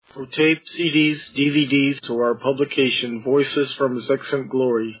For tape, CDs, DVDs, to our publication, Voices from His Excellent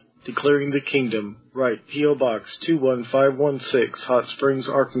Glory, Declaring the Kingdom, write P.O. Box 21516, Hot Springs,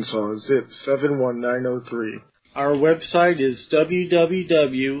 Arkansas, zip 71903. Our website is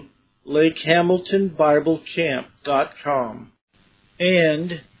www.lakehamiltonbiblecamp.com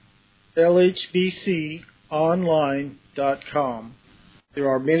and lhbconline.com. There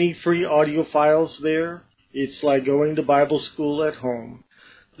are many free audio files there. It's like going to Bible school at home.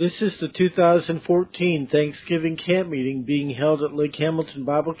 This is the 2014 Thanksgiving Camp Meeting being held at Lake Hamilton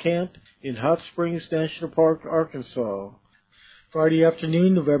Bible Camp in Hot Springs National Park, Arkansas. Friday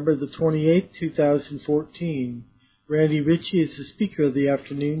afternoon, November the 28th, 2014. Randy Richey is the speaker of the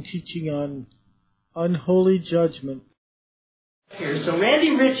afternoon, teaching on unholy judgment. Here. So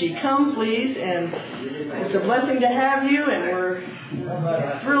Randy Richey, come please, and it's a blessing to have you, and we're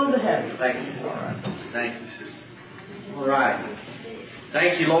thrilled to have you. Thank you. All right. Thank you, sister. All right.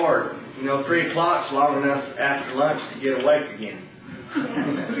 Thank you, Lord. 3 o'clock's long enough after lunch to get awake again.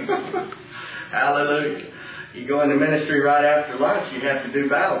 Hallelujah. You go into ministry right after lunch, you have to do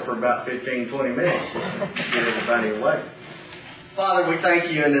battle for about 15, 20 minutes just to get everybody awake. Father, we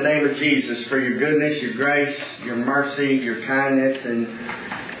thank you in the name of Jesus for your goodness, your grace, your mercy, your kindness. And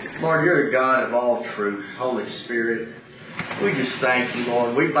Lord, you're the God of all truth, Holy Spirit. We just thank you,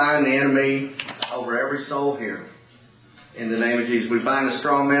 Lord. We bind the enemy over every soul here. In the name of Jesus. We bind the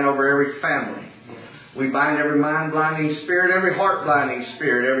strong man over every family. We bind every mind-blinding spirit, every heart-blinding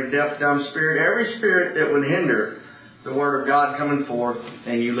spirit, every deaf, dumb spirit, every spirit that would hinder the Word of God coming forth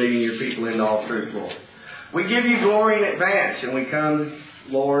and you leading your people into all truth, Lord. We give you glory in advance, and we come,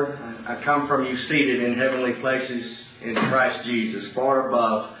 Lord, I come from you seated in heavenly places in Christ Jesus, far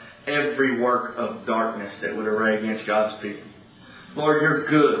above every work of darkness that would array against God's people. Lord, you're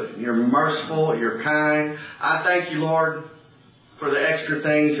good, you're merciful, you're kind. I thank you, Lord, for the extra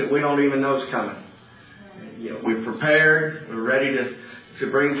things that we don't even know is coming. We're prepared, we're ready to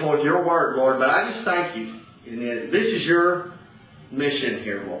bring forth your word, Lord, but I just thank you. This is your mission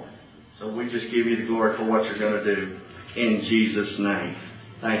here, Lord. So we just give you the glory for what you're going to do in Jesus' name.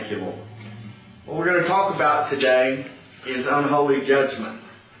 Thank you, Lord. What we're going to talk about today is unholy judgment.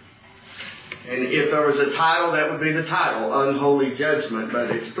 And if there was a title, that would be the title, Unholy Judgment. But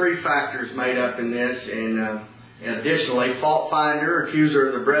it's 3 factors made up in this. And additionally, fault finder, accuser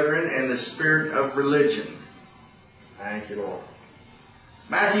of the brethren, and the spirit of religion. Thank you, Lord.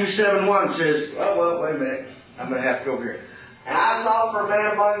 Matthew 7:1 says, well, wait a minute. I'm going to have to go over here. And I sought for a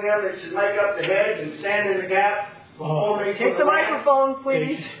man among them that should make up the hedge and stand in the gap before me. Take the microphone,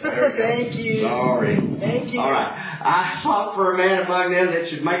 please. Thank you. Sorry. Thank you. All right. I sought for a man among them that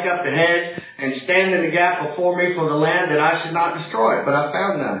should make up the hedge and stand in the gap before me for the land, that I should not destroy it. But I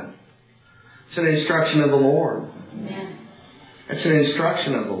found none. It's an instruction of the Lord. Amen. It's an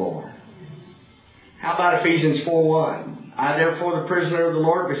instruction of the Lord. How about Ephesians 4:1? I therefore, the prisoner of the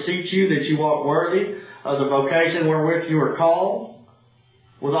Lord, beseech you that you walk worthy of the vocation wherewith you are called,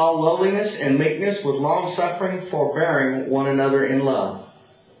 with all lowliness and meekness, with long suffering, forbearing one another in love.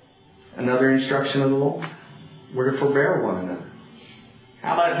 Another instruction of the Lord. We're to forbear one another.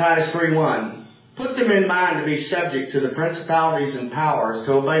 How about Titus 3:1? Put them in mind to be subject to the principalities and powers,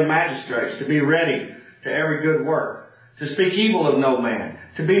 to obey magistrates, to be ready to every good work, to speak evil of no man,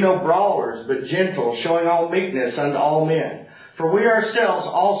 to be no brawlers, but gentle, showing all meekness unto all men. For we ourselves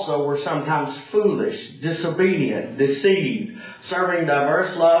also were sometimes foolish, disobedient, deceived, serving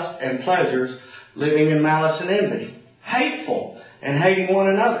diverse lusts and pleasures, living in malice and envy, hateful, and hating one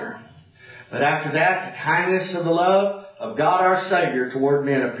another. But after that, the kindness of the love of God our Savior toward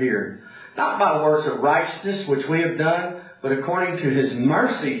men appeared, not by works of righteousness which we have done, but according to His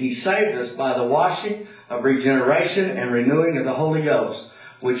mercy He saved us by the washing of regeneration and renewing of the Holy Ghost,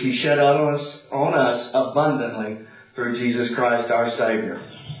 which He shed on us abundantly through Jesus Christ our Savior.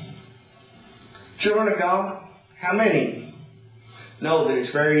 Children of God, how many know that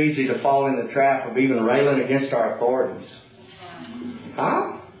it's very easy to fall in the trap of even railing against our authorities?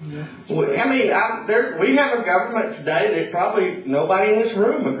 Huh? Yeah. We have a government today that probably nobody in this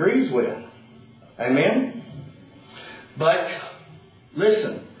room agrees with. Amen? But,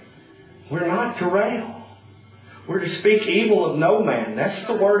 listen, we're not to rail. We're to speak evil of no man. That's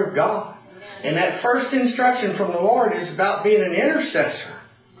the Word of God. And that first instruction from the Lord is about being an intercessor.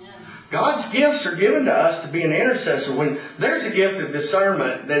 God's gifts are given to us to be an intercessor. When there's a gift of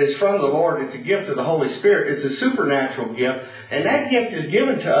discernment that is from the Lord, it's a gift of the Holy Spirit. It's a supernatural gift. And that gift is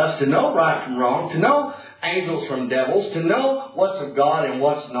given to us to know right from wrong, to know angels from devils, to know what's of God and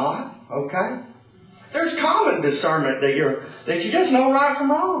what's not. Okay? There's common discernment that you just know right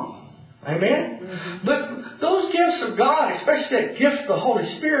from wrong. Amen? Mm-hmm. But those gifts of God, especially that gift of the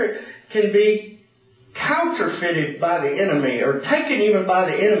Holy Spirit, can be counterfeited by the enemy or taken even by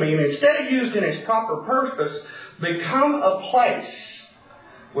the enemy, and instead of used in its proper purpose, become a place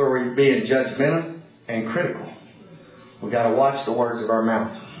where we're being judgmental and critical. We've got to watch the words of our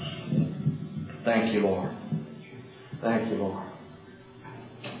mouth. Thank you, Lord. Thank you, Lord.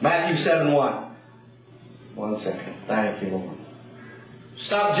 Matthew 7:1. 1 second. Thank you, Lord.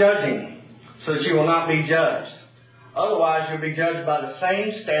 Stop judging so that you will not be judged. Otherwise, you'll be judged by the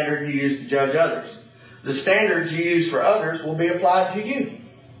same standard you use to judge others. The standards you use for others will be applied to you.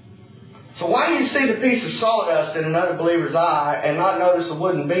 So why do you see the piece of sawdust in another believer's eye and not notice a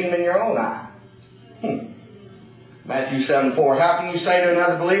wooden beam in your own eye? Matthew 7:4. How can you say to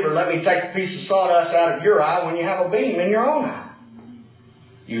another believer, let me take a piece of sawdust out of your eye when you have a beam in your own eye?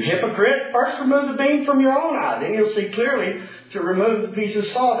 You hypocrite, first remove the beam from your own eye. Then you'll see clearly to remove the piece of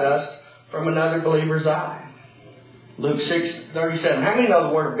sawdust from another believer's eye. Luke 6:37. How many know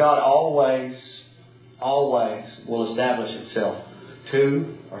the Word of God always will establish itself?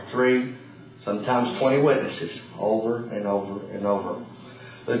 2 or 3, sometimes 20 witnesses, over and over and over.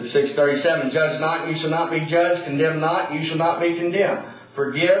 Luke 6:37. Judge not, and you shall not be judged. Condemn not, and you shall not be condemned.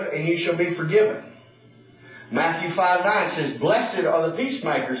 Forgive, and you shall be forgiven. Matthew 5:9 says, blessed are the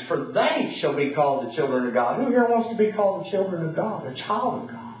peacemakers, for they shall be called the children of God. Who here wants to be called the children of God, a child of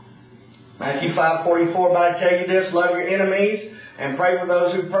God? Matthew 5:44, but I tell you this, love your enemies and pray for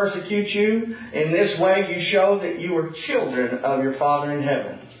those who persecute you. In this way you show that you are children of your Father in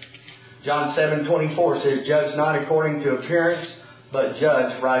heaven. John 7:24 says, judge not according to appearance, but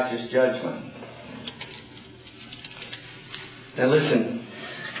judge righteous judgment. Now listen,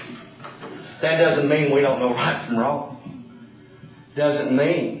 that doesn't mean we don't know right from wrong. Doesn't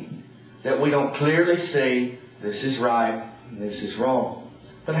mean that we don't clearly see this is right and this is wrong.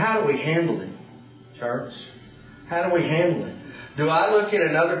 But how do we handle it, church? How do we handle it? Do I look at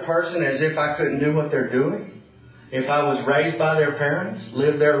another person as if I couldn't do what they're doing? If I was raised by their parents,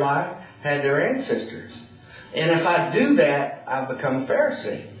 lived their life, had their ancestors? And if I do that, I've become a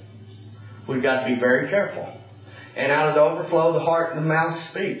Pharisee. We've got to be very careful. And out of the overflow of the heart and the mouth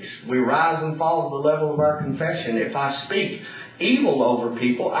speaks. We rise and fall to the level of our confession. If I speak evil over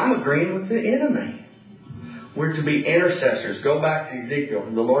people, I'm agreeing with the enemy. We're to be intercessors. Go back to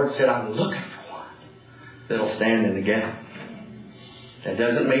Ezekiel. The Lord said, I'm looking for one that'll stand in the gap. That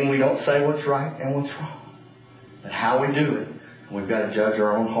doesn't mean we don't say what's right and what's wrong. But how we do it, we've got to judge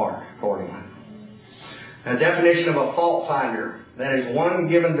our own heart accordingly. Now, definition of a fault finder. That is one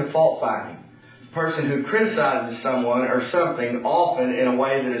given to fault finding. A person who criticizes someone or something often in a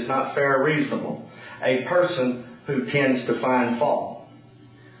way that is not fair or reasonable. A person who tends to find fault.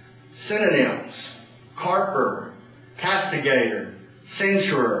 Synonyms. Carper, castigator,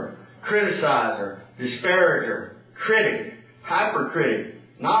 censurer, criticizer, disparager, critic, hypercritic,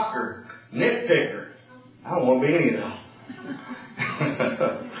 knocker, nitpicker. I don't want to be any of them.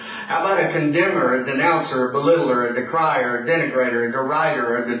 How about a condemner, a denouncer, a belittler, a decrier, a denigrator, a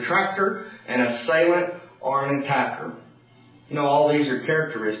derider, a detractor, an assailant, or an attacker? You know, all these are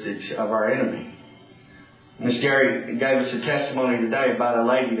characteristics of our enemy. Miss Jerry gave us a testimony today about a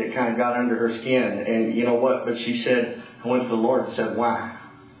lady that kind of got under her skin. And you know what? But she said, I went to the Lord and said, why?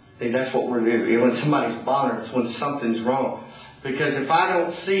 See, that's what we're doing. When somebody's bothering us, when something's wrong. Because if I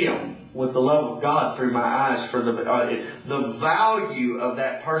don't see them with the love of God through my eyes for the value of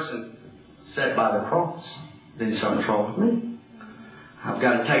that person set by the cross, then something's wrong with me. I've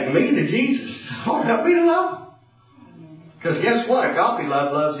got to take me to Jesus. Lord, help me to love. Because guess what? Agape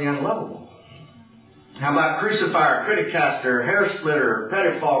love loves the unlovable. How about crucifier, criticaster, hair splitter,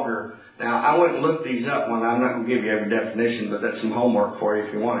 pettifogger? Now, I wouldn't look these up when I'm not going to give you every definition, but that's some homework for you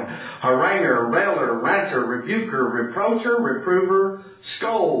if you want it. Haranguer, railer, ranter, rebuker, reproacher, reprover,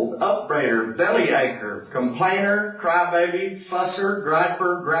 scold, upbraider, bellyacher, complainer, crybaby, fusser,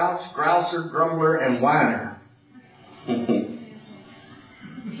 griper, grouch, grouser, grumbler, and whiner.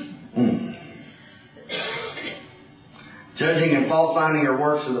 Judging and fault finding are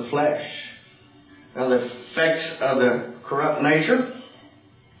works of the flesh. Now, the effects of the corrupt nature,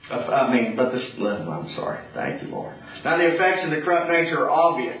 I'm sorry. Thank you, Lord. Now, the effects of the corrupt nature are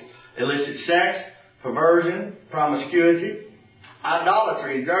obvious. Illicit sex, perversion, promiscuity,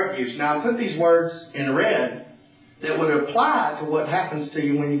 idolatry, and drug use. Now, I put these words in red that would apply to what happens to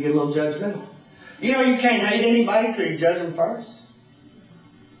you when you get a little judgmental. You know, you can't hate anybody until you judge them first.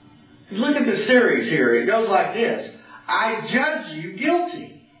 Look at the series here. It goes like this. I judge you guilty.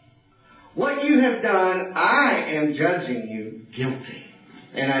 What you have done, I am judging you guilty.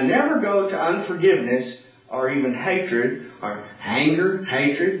 And I never go to unforgiveness or even hatred or anger,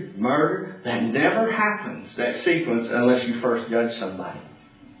 hatred, murder. That never happens, that sequence, unless you first judge somebody.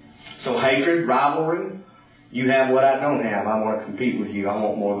 So hatred, rivalry, you have what I don't have. I want to compete with you. I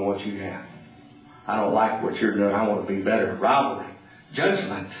want more than what you have. I don't like what you're doing. I want to be better. Rivalry,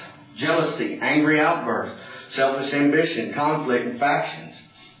 judgment, jealousy, angry outbursts, selfish ambition, conflict and factions,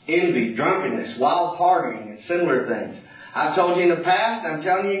 envy, drunkenness, wild partying, and similar things. I've told you in the past, and I'm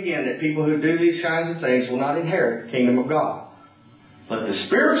telling you again, that people who do these kinds of things will not inherit the kingdom of God. But the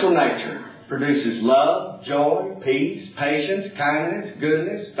spiritual nature produces love, joy, peace, patience, kindness,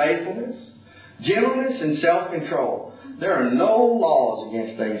 goodness, faithfulness, gentleness, and self-control. There are no laws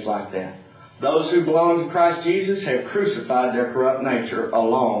against things like that. Those who belong to Christ Jesus have crucified their corrupt nature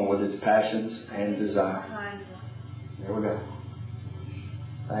along with its passions and desires. There we go.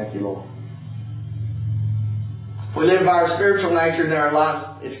 Thank you, Lord. If we live by our spiritual nature in our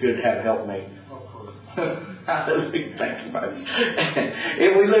lives, it's good to have a helpmate. Hallelujah. Thank you, buddy.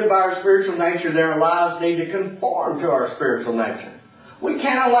 If we live by our spiritual nature, then our lives need to conform to our spiritual nature. We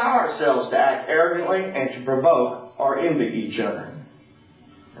can't allow ourselves to act arrogantly and to provoke or envy each other.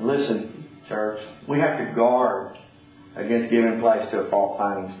 And listen, church, we have to guard against giving place to a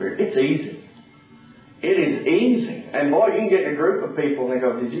fault-finding spirit. It's easy. It is easy. And boy, you can get in a group of people and they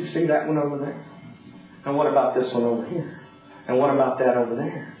go, did you see that one over there? And what about this one over here? And what about that over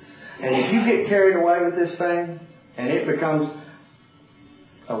there? And if you get carried away with this thing and it becomes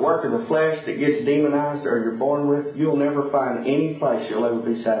a work of the flesh that gets demonized or you're born with, you'll never find any place you'll ever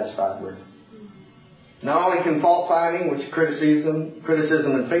be satisfied with. Not only can fault finding, which is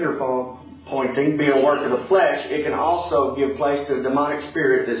criticism and finger pointing, be a work of the flesh, it can also give place to a demonic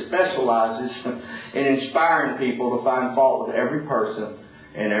spirit that specializes in inspiring people to find fault with every person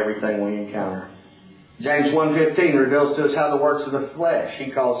and everything we encounter. James 1:15 reveals to us how the works of the flesh, he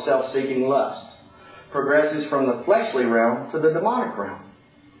calls self-seeking lust, progresses from the fleshly realm to the demonic realm,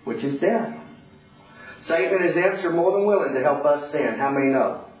 which is death. Satan and his imps are more than willing to help us sin. How many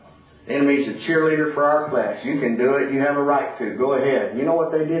know? The enemy's a cheerleader for our flesh. You can do it. You have a right to. Go ahead. You know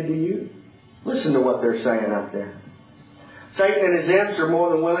what they did to you? Listen to what they're saying out there. Satan and his imps are more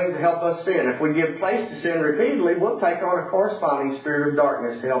than willing to help us sin. If we give place to sin repeatedly, we'll take on a corresponding spirit of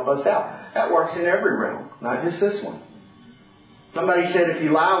darkness to help us out. That works in every realm, not just this one. Somebody said if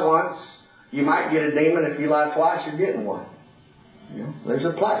you lie once, you might get a demon. If you lie twice, you're getting one. You know, there's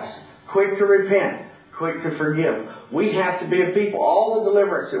a place. Quick to repent. Quick to forgive. We have to be a people. All the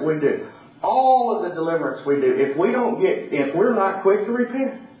deliverance that we do. All of the deliverance we do. If we're not quick to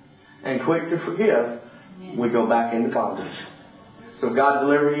repent and quick to forgive, we go back into bondage. So God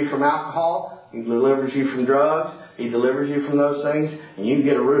delivers you from alcohol. He delivers you from drugs. He delivers you from those things. And you can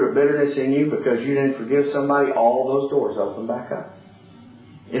get a root of bitterness in you because you didn't forgive somebody. All those doors open back up.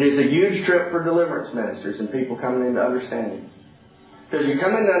 It is a huge trip for deliverance ministers and people coming into understanding. Because you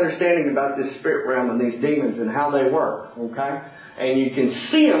come into understanding about this spirit realm and these demons and how they work. Okay? And you can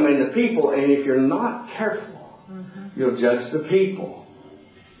see them in the people. And if you're not careful, you'll judge the people.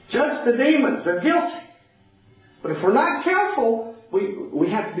 Judge the demons. They're guilty. But if we're not careful, we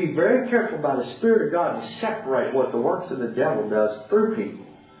have to be very careful by the Spirit of God to separate what the works of the devil does through people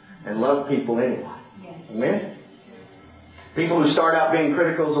and love people anyway. Yes. Amen? People who start out being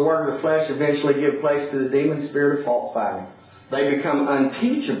critical of the work of the flesh eventually give place to the demon spirit of fault finding. They become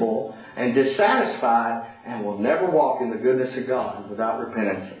unteachable and dissatisfied and will never walk in the goodness of God without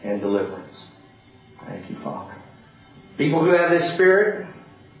repentance and deliverance. Thank you, Father. People who have this spirit,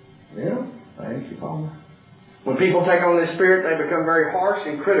 thank you, Father. When people take on this spirit, they become very harsh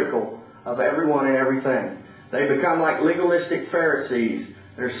and critical of everyone and everything. They become like legalistic Pharisees.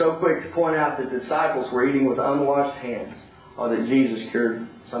 They're so quick to point out that the disciples were eating with unwashed hands, or that Jesus cured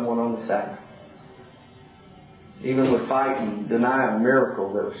someone on the Sabbath. Even would fight and deny a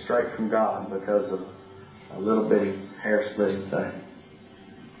miracle that was straight from God because of a little bitty hair-splitting thing.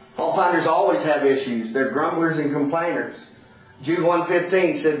 Fault finders always have issues. They're grumblers and complainers. Jude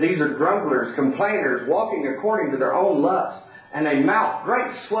 1:15 said, these are grumblers, complainers, walking according to their own lust, and they mouth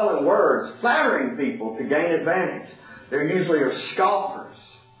great swelling words, flattering people to gain advantage. They usually are scoffers.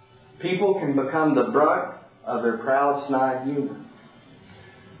 People can become the brunt of their proud, snide humor.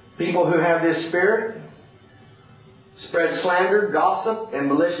 People who have this spirit spread slander, gossip, and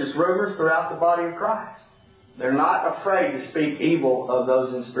malicious rumors throughout the body of Christ. They're not afraid to speak evil of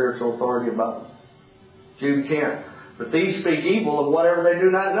those in spiritual authority above them. Jude 10. But these speak evil of whatever they do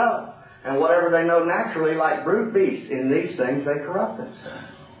not know, and whatever they know naturally, like brute beasts. In these things they corrupt themselves.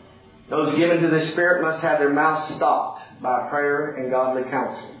 Those given to the Spirit must have their mouths stopped by prayer and godly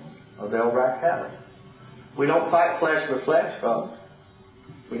counsel, or they'll wreak havoc. We don't fight flesh with flesh, folks.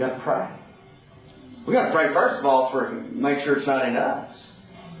 We got to pray. We got to pray first of all for make sure it's not in us.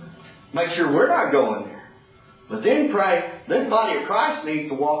 Make sure we're not going there. But then pray, this body of Christ needs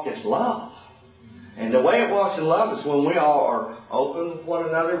to walk in love. And the way it walks in love is when we all are open with one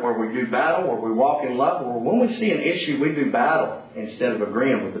another, where we do battle, where we walk in love, or when we see an issue, we do battle instead of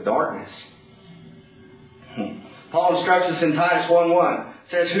agreeing with the darkness. Paul instructs us in Titus 1:1. It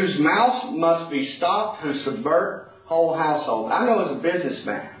says, whose mouth must be stopped, who subvert whole household. I know as a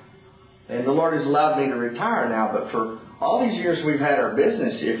businessman, and the Lord has allowed me to retire now, but for all these years we've had our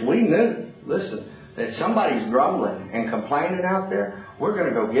business, if we knew, listen, that somebody's grumbling and complaining out there, we're going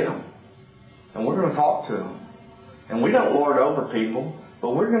to go get them. And we're going to talk to them. And we don't lord over people, but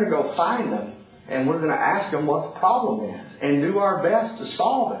we're going to go find them. And we're going to ask them what the problem is. And do our best to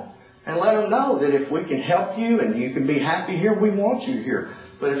solve it. And let them know that if we can help you and you can be happy here, we want you here.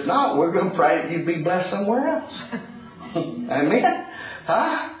 But if not, we're going to pray that you'd be blessed somewhere else. Amen?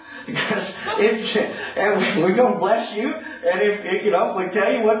 Huh? And we're going to bless you. And if we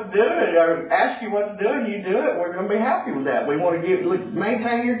tell you what to do or ask you what to do and you do it, we're going to be happy with that. We want to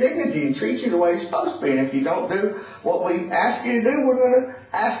maintain your dignity and treat you the way you're supposed to be. And if you don't do what we ask you to do, we're going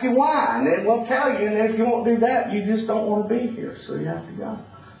to ask you why. And then we'll tell you. And then if you won't do that, you just don't want to be here. So you have to go.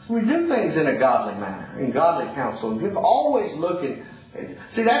 So we do things in a godly manner, in godly counsel. And always looking.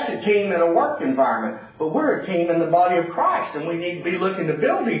 See, that's a team in a work environment, but we're a team in the body of Christ, and we need to be looking to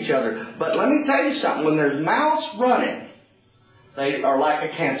build each other. But let me tell you something, when there's mouths running, they are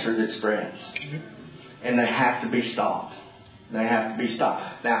like a cancer that spreads, and they have to be stopped. They have to be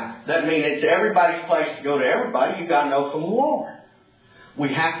stopped. Now, that means it's everybody's place to go to everybody. You've got to know from the Lord.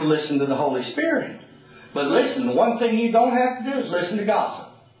 We have to listen to the Holy Spirit. But listen, the one thing you don't have to do is listen to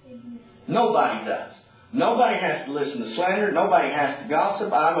gossip. Nobody does. Nobody has to listen to slander. Nobody has to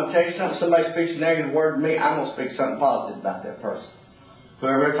gossip. I'm going to tell you something. Somebody speaks a negative word to me, I'm going to speak something positive about that person.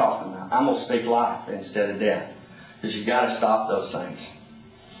 Whoever they're talking about. I'm going to speak life instead of death. Because you've got to stop those things.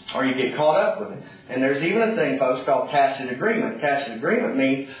 Or you get caught up with it. And there's even a thing, folks, called tacit agreement. Tacit agreement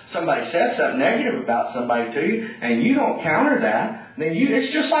means somebody says something negative about somebody to you, and you don't counter that. Then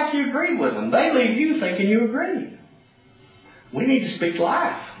it's just like you agreed with them. They leave you thinking you agreed. We need to speak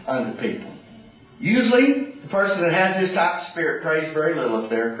life unto people. Usually, the person that has this type of spirit prays very little if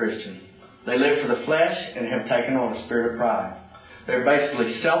they're a Christian. They live for the flesh and have taken on a spirit of pride. They're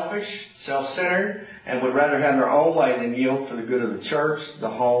basically selfish, self-centered, and would rather have their own way than yield for the good of the church, the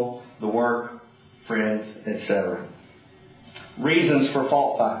home, the work, friends, etc. Reasons for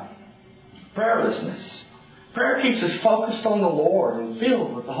fault finding. Prayerlessness. Prayer keeps us focused on the Lord and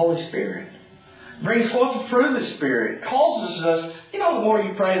filled with the Holy Spirit. Brings forth the fruit of the Spirit. Causes us, the more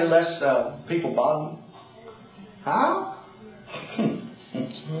you pray, the less people bother you. Huh?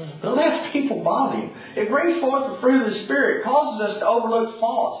 The less people bother you. It brings forth the fruit of the Spirit. Causes us to overlook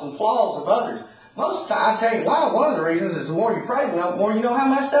faults and flaws of others. Most of the time, I tell you why, one of the reasons is the more you pray, the more you know how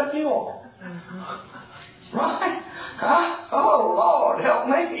messed up you are. Right? Huh? Oh, Lord, help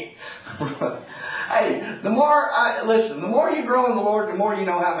me. Hey, the more you grow in the Lord, the more you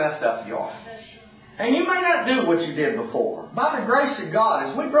know how messed up you are. And you may not do what you did before. By the grace of God,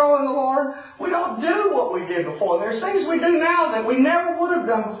 as we grow in the Lord, we don't do what we did before. There's things we do now that we never would have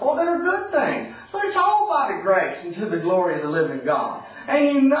done before that are good things. But it's all by the grace and to the glory of the living God.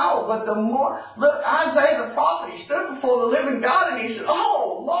 And but the more, look, Isaiah the prophet, he stood before the living God and he said,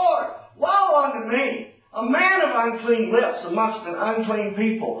 "Oh, Lord, woe unto me, a man of unclean lips amongst an unclean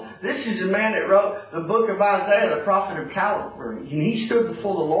people." This is a man that wrote the book of Isaiah, the prophet of Callie. And he stood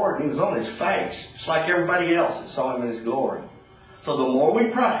before the Lord and he was on his face, just like everybody else that saw him in his glory. So the more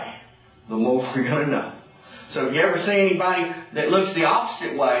we pray, the more we're going to know. So if you ever see anybody that looks the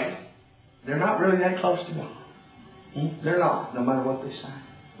opposite way, they're not really that close to God. They're not, no matter what they say.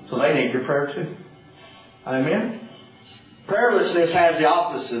 So they need your prayer too. Amen? Prayerlessness has the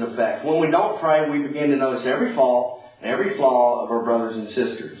opposite effect. When we don't pray, we begin to notice every fault and every flaw of our brothers and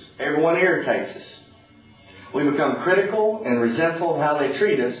sisters. Everyone irritates us. We become critical and resentful of how they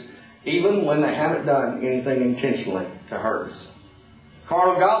treat us, even when they haven't done anything intentionally to hurt us.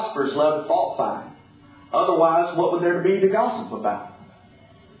 Carnal gossipers love to fault find. Otherwise, what would there be to gossip about?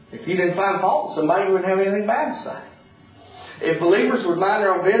 If you didn't find fault in somebody, you wouldn't have anything bad to say. If believers would mind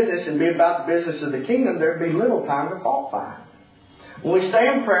their own business and be about the business of the kingdom, there'd be little time to fault find. When we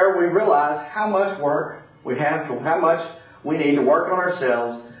stay in prayer, we realize how much work we have, how much we need to work on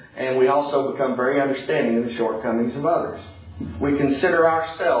ourselves, and we also become very understanding of the shortcomings of others. We consider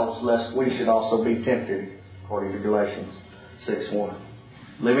ourselves lest we should also be tempted, according to Galatians 6:1.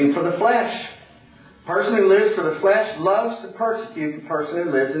 Living for the flesh. The person who lives for the flesh loves to persecute the person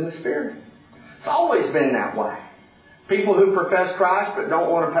who lives in the Spirit. It's always been that way. People who profess Christ but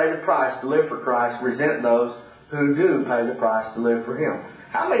don't want to pay the price to live for Christ resent those who do pay the price to live for Him.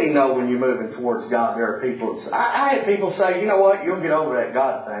 How many know when you're moving towards God, there are people... I had people say, you know what, you'll get over that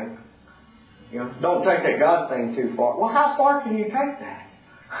God thing. You know, don't take that God thing too far. Well, how far can you take that?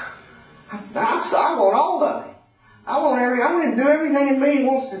 I want all of it. I want to do everything in me He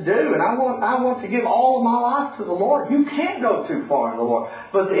wants to do, and I want to give all of my life to the Lord. You can't go too far in the Lord.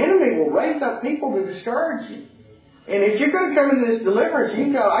 But the enemy will raise up people to discourage you. And if you're going to come into this deliverance, I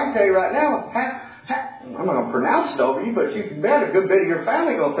can tell you right now, I'm not going to pronounce it over you, but you can bet a good bit of your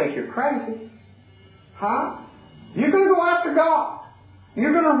family going to think you're crazy. Huh? You're going to go after God.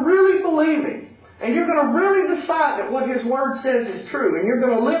 You're going to really believe Him. And you're going to really decide that what His Word says is true. And you're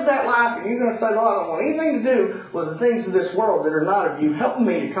going to live that life, and you're going to say, Lord, I don't want anything to do with the things of this world that are not of you, helping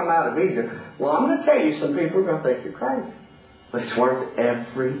me to come out of Egypt. Well, I'm going to tell you, some people are going to think you're crazy. But it's worth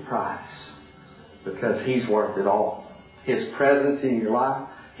every price. Because He's worth it all. His presence in your life,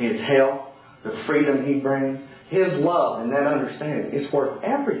 His help, the freedom He brings, His love and that understanding. It's worth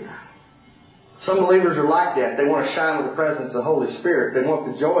everything. Some believers are like that. They want to shine with the presence of the Holy Spirit. They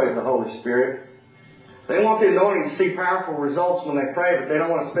want the joy of the Holy Spirit. They want the anointing to see powerful results when they pray, but they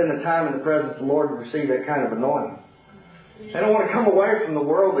don't want to spend the time in the presence of the Lord to receive that kind of anointing. They don't want to come away from the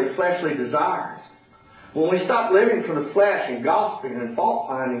worldly, fleshly desires. When we stop living for the flesh and gossiping and fault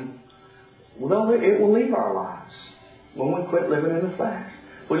finding, well, it will leave our lives when we quit living in the flesh.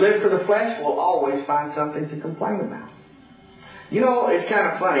 If we live for the flesh, we'll always find something to complain about. You know, it's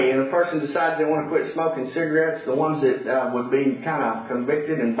kind of funny. If a person decides they want to quit smoking cigarettes, the ones that would be kind of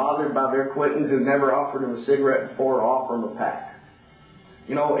convicted and bothered by their quitting, who never offered them a cigarette before, or offer them a pack.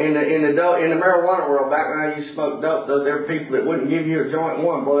 You know, in the marijuana world, back when I used to smoke dope, though, there were people that wouldn't give you a joint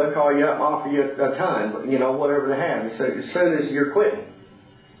one. Boy, they'll call you up and offer you a ton, you know, whatever they have. So as soon as you're quitting,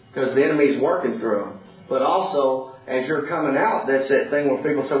 because the enemy's working through them. But also, as you're coming out, that's that thing where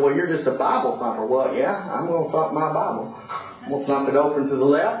people say, well, you're just a Bible thumper. Well, yeah, I'm going to thump my Bible. I'm going to thump it open to the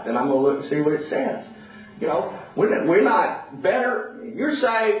left, and I'm going to look and see what it says. You know, we're not better. You're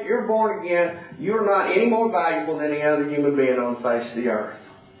saved. You're born again. You're not any more valuable than any other human being on the face of the earth.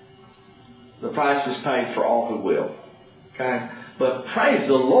 The price was paid for all who will. Okay? But praise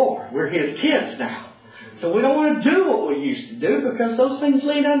the Lord, we're His kids now. So we don't want to do what we used to do, because those things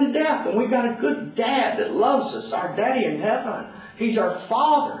lead unto death. And we've got a good dad that loves us, our daddy in heaven. He's our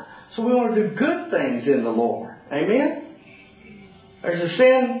Father. So we want to do good things in the Lord. Amen? There's a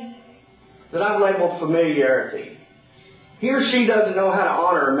sin that I've labeled familiarity. He or she doesn't know how to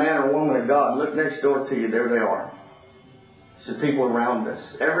honor a man or woman of God. Look next door to you. There they are. It's the people around us.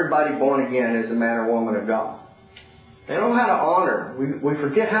 Everybody born again is a man or woman of God. They don't know how to honor. We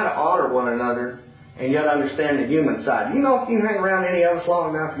forget how to honor one another and yet understand the human side. You know, if you hang around any of us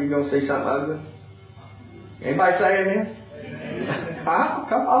long enough, you're going to see something ugly. Anybody say amen? Huh?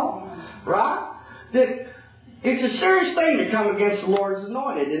 Come on. Right? It's a serious thing to come against the Lord's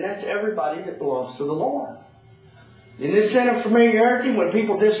anointed, and that's everybody that belongs to the Lord. In this sin of familiarity, when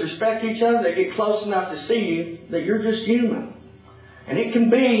people disrespect each other, they get close enough to see you that you're just human. And it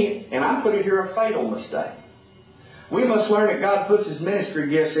can be, and I put it here, a fatal mistake. We must learn that God puts His ministry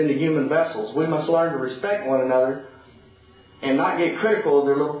gifts into human vessels. We must learn to respect one another and not get critical of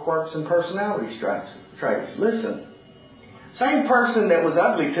their little quirks and personality traits. Listen. Same person that was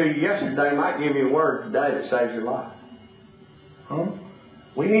ugly to you yesterday might give you a word today that saves your life.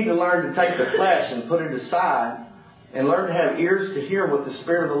 We need to learn to take the flesh and put it aside and learn to have ears to hear what the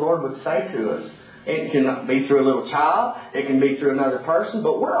Spirit of the Lord would say to us. It can be through a little child. It can be through another person.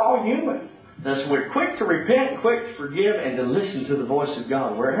 But we're all human. Thus, we're quick to repent, quick to forgive, and to listen to the voice of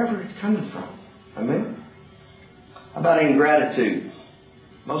God, wherever it's coming from. Amen? How about ingratitude?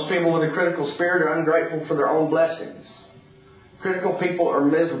 Most people with a critical spirit are ungrateful for their own blessings. Critical people are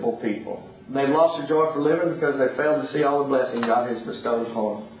miserable people. They've lost their joy for living because they failed to see all the blessings God has bestowed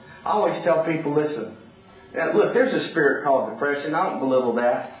upon them. I always tell people, listen, look, there's a spirit called depression. I don't belittle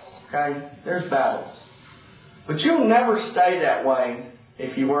that. Okay? There's battles. But you'll never stay that way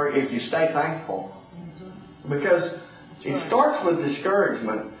if you stay thankful. Because it starts with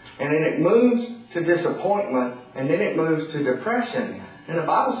discouragement, and then it moves to disappointment, and then it moves to depression. And the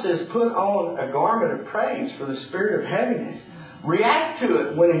Bible says, put on a garment of praise for the spirit of heaviness. React to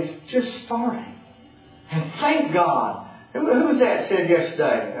it when it's just starting. And thank God. Who was that said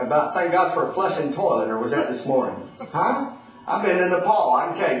yesterday about thank God for a flushing toilet, or was that this morning? Huh? I've been in Nepal. I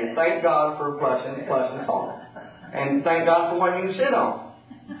can tell you, thank God for a flushing toilet. And thank God for one you can sit on.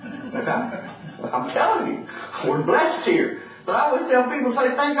 Okay? I'm telling you, we're blessed here. But But I always tell people,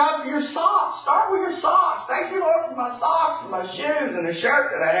 say, thank God for your socks. Start with your socks. Thank you, Lord, for my socks and my shoes and the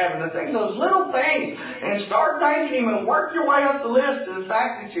shirt that I have and the things, those little things. And start thanking Him and work your way up the list to the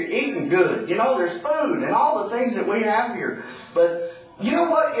fact that you're eating good. You know, there's food and all the things that we have here. But you know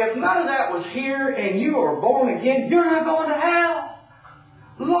what? If none of that was here and you are born again, you're not going to hell.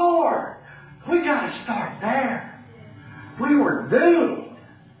 Lord, we got to start there. We were doomed.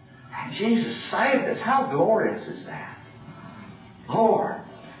 And Jesus saved us. How glorious is that? Lord.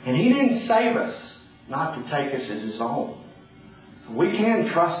 And He didn't save us not to take us as His own. We can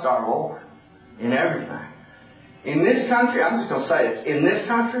trust our Lord in everything. In this country, I'm just going to say this, in this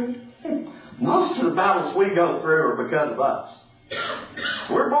country, most of the battles we go through are because of us.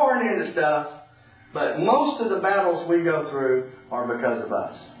 We're born into stuff, but most of the battles we go through are because of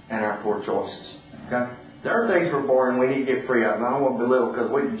us and our poor choices. Okay? There are things we're born and we need to get free of. And I don't want to belittle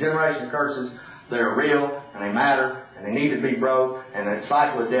because generation curses, they're real and they matter and they need to be broke and the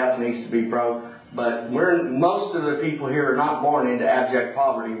cycle of death needs to be broke. But most of the people here are not born into abject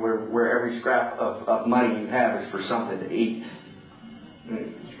poverty where every scrap of money you have is for something to eat.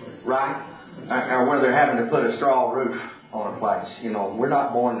 Right? Or where they're having to put a straw roof on a place. You know, we're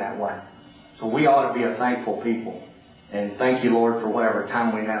not born that way. So we ought to be a thankful people. And thank you, Lord, for whatever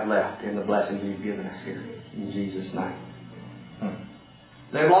time we have left in the blessings You've given us here. In Jesus' name.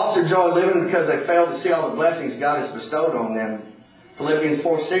 They've lost their joy living because they failed to see all the blessings God has bestowed on them. Philippians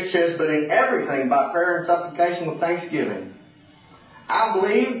 4:6 says, but in everything by prayer and supplication with thanksgiving. I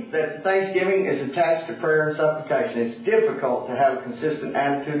believe that thanksgiving is attached to prayer and supplication. It's difficult to have a consistent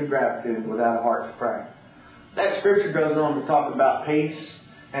attitude of gratitude without a heart to pray. That scripture goes on to talk about peace,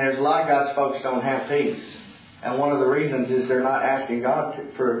 and there's a lot of God's folks don't have peace. And one of the reasons is they're not asking God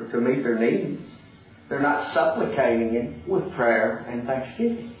to meet their needs. They're not supplicating Him with prayer and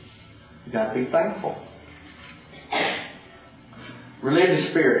thanksgiving. You've got to be thankful. Religious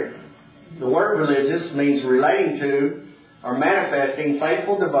spirit. The word religious means relating to or manifesting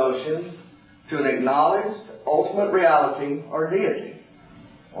faithful devotion to an acknowledged ultimate reality or deity,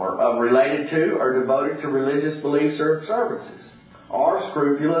 or related to or devoted to religious beliefs or observances, or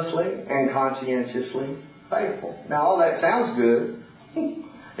scrupulously and conscientiously faithful. Now, all that sounds good.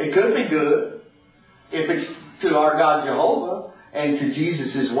 It could be good if it's to our God Jehovah and to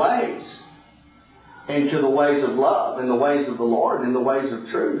Jesus' ways and to the ways of love and the ways of the Lord and the ways of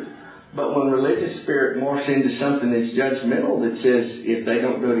truth. But when religious spirit morphs into something that's judgmental, that says if they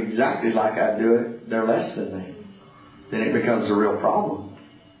don't do it exactly like I do it, they're less than me, then it becomes a real problem.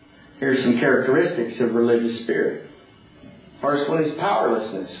 Here's some characteristics of religious spirit. First one is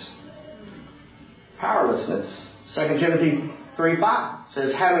powerlessness. Powerlessness. 2 Timothy 3:5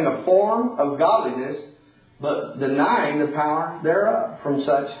 says, having a form of godliness, but denying the power thereof. From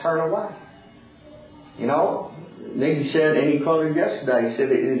such turn away. You know, Nicky said, and he quoted yesterday, he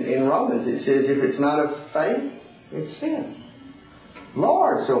said in Romans, it says, if it's not of faith, it's sin.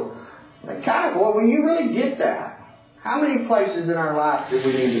 Lord, so, kind of, well, when you really get that, how many places in our life do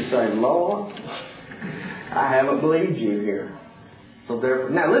we need to say, Lord, I haven't believed You here. So therefore,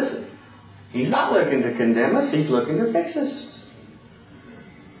 now listen, He's not looking to condemn us, He's looking to fix us.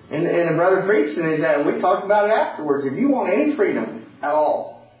 And the brother preached, and we talked about it afterwards. If you want any freedom at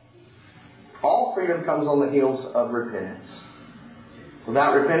all freedom comes on the heels of repentance.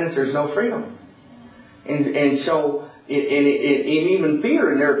 Without repentance, there's no freedom. And so, even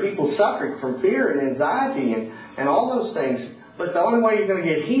fear, and there are people suffering from fear and anxiety and all those things. But the only way you're going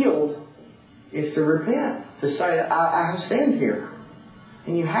to get healed is to repent. To say, I have sinned here.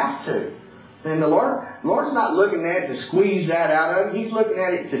 And you have to. And the Lord's not looking at it to squeeze that out of you. He's looking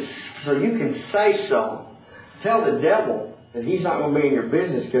at it so you can say so. Tell the devil that he's not going to be in your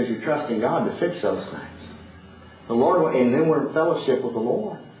business because you're trusting God to fix those things. The Lord, and then we're in fellowship with the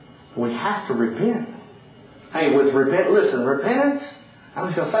Lord. We have to repent. Hey, listen, repentance, I'm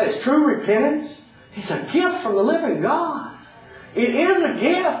just going to say it's true repentance. It's a gift from the living God. It is a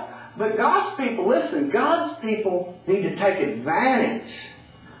gift. But God's people, listen, God's people need to take advantage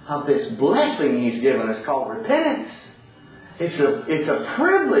of this blessing He's given us called repentance. It's a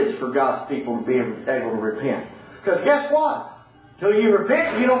privilege for God's people to be able to repent. Because guess what? Till you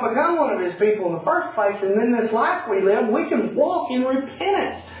repent, you don't become one of His people in the first place. And in this life we live, we can walk in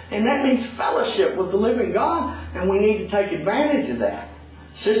repentance. And that means fellowship with the living God. And we need to take advantage of that.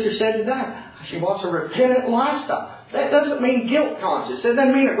 Sister said today, she wants a repentant lifestyle. That doesn't mean guilt conscious. That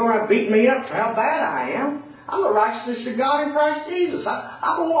doesn't mean they're going to beat me up for how bad I am. I'm the righteousness of God in Christ Jesus.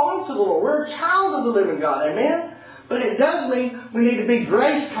 I belong to the Lord. We're a child of the living God. Amen? But it does mean we need to be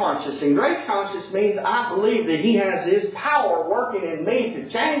grace conscious. And grace conscious means I believe that He has His power working in me to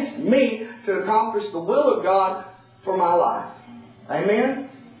change me to accomplish the will of God for my life. Amen?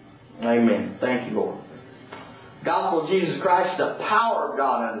 Amen. Thank you, Lord. Gospel of Jesus Christ, the power of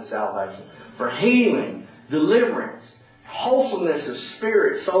God unto salvation, for healing, deliverance, wholesomeness of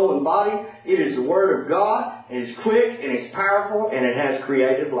spirit, soul, and body. It is the Word of God. It is quick and it's powerful and it has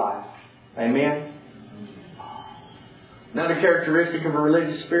creative life. Amen? Another characteristic of a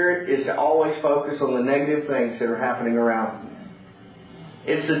religious spirit is to always focus on the negative things that are happening around.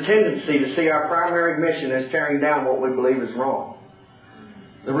 It's the tendency to see our primary mission as tearing down what we believe is wrong.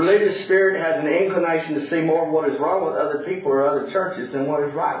 The religious spirit has an inclination to see more of what is wrong with other people or other churches than what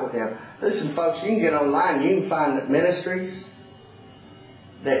is right with them. Listen, folks, you can get online, you can find ministries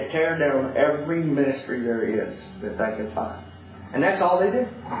that tear down every ministry there is that they can find. And that's all they do.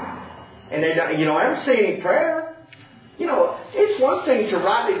 And they don't, you don't ever see any prayer. You know, it's one thing to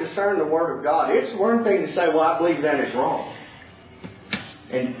rightly discern the Word of God. It's one thing to say, well, I believe that is wrong.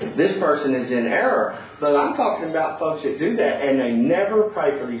 And this person is in error. But I'm talking about folks that do that and they never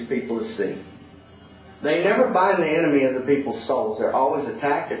pray for these people to see. They never bind the enemy of the people's souls. They're always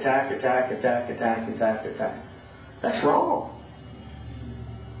attack. That's wrong.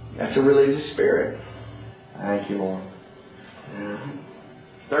 That's a religious spirit. Thank you, Lord.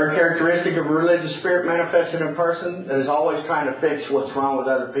 Third characteristic of a religious spirit manifested in a person that is always trying to fix what's wrong with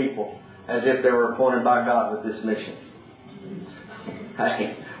other people as if they were appointed by God with this mission.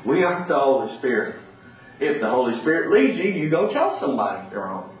 Hey, we aren't the Holy Spirit. If the Holy Spirit leads you, you go tell somebody they're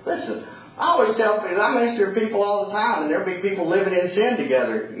wrong. Listen, I always tell people, I minister to people all the time, and there'll be people living in sin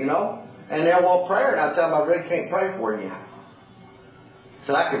together, you know, and they'll want prayer, and I tell them I really can't pray for you.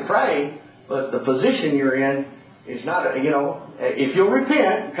 So I can pray, but the position you're in is not, you know, if you'll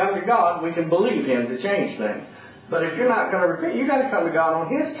repent and come to God, we can believe Him to change things. But if you're not going to repent, you've got to come to God on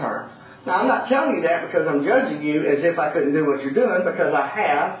His terms. Now, I'm not telling you that because I'm judging you as if I couldn't do what you're doing, because I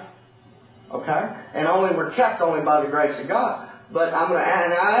have, okay? And only we're kept only by the grace of God. But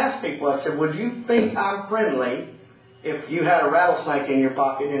and I ask people, I said, would you think I'm friendly if you had a rattlesnake in your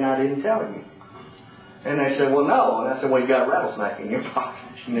pocket and I didn't tell you? And they said, well, no. And I said, well, you got a rattlesnake in your pocket.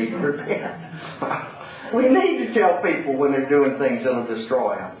 You need to repent. We need to tell people when they're doing things that will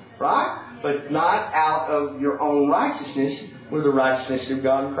destroy them, right? But not out of your own righteousness, with the righteousness of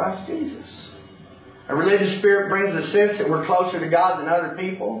God in Christ Jesus. A religious spirit brings the sense that we're closer to God than other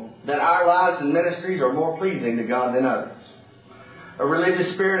people, that our lives and ministries are more pleasing to God than others. A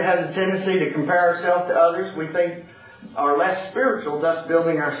religious spirit has a tendency to compare ourselves to others we think are less spiritual, thus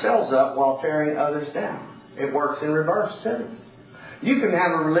building ourselves up while tearing others down. It works in reverse too. You can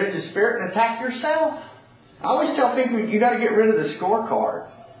have a religious spirit and attack yourself. I always tell people you got to get rid of the scorecard.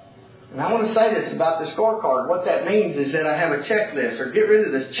 And I want to say this about the scorecard. What that means is that I have a checklist, or get rid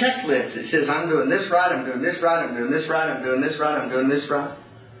of this checklist that says I'm doing this right, I'm doing this right, I'm doing this right, I'm doing this right, I'm doing this right.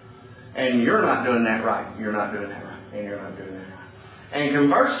 And you're not doing that right. You're not doing that right. And you're not doing that right. And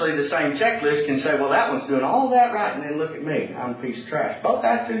conversely, the same checklist can say, well, that one's doing all that right, and then look at me. I'm a piece of trash. Both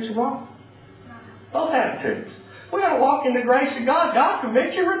attitudes are wrong. Both attitudes. We've got to walk in the grace of God. God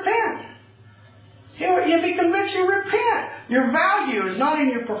convicts you, repent. If He convicts you, repent. Your value is not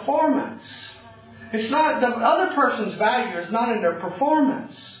in your performance. It's not, the other person's value is not in their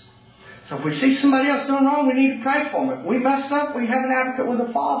performance. So if we see somebody else doing wrong, we need to pray for them. If we mess up, we have an advocate with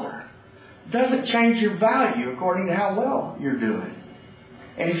the Father. It doesn't change your value according to how well you're doing.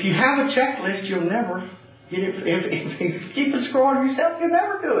 And if you have a checklist, you'll never get it. If you keep a score on yourself, you'll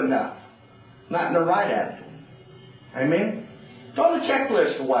never do enough. Not in the right attitude. Amen? Throw the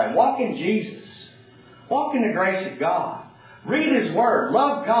checklist away. Walk in Jesus. Walk in the grace of God. Read His Word.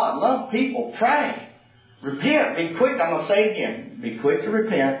 Love God. Love people. Pray. Repent. Be quick. I'm going to say it again. Be quick to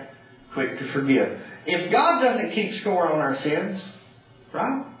repent. Quick to forgive. If God doesn't keep score on our sins,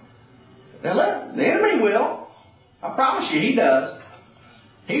 right? Now look, the enemy will. I promise you, he does.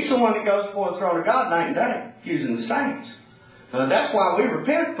 He's the one that goes before the throne of God night and day, accusing the saints. That's why we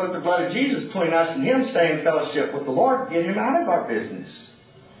repent, put the blood of Jesus between us and Him, stay in fellowship with the Lord, get Him out of our business.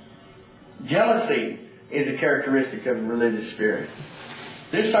 Jealousy is a characteristic of a religious spirit.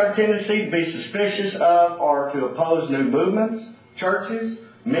 This is our tendency to be suspicious of or to oppose new movements, churches,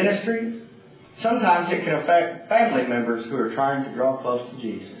 ministries. Sometimes it can affect family members who are trying to draw close to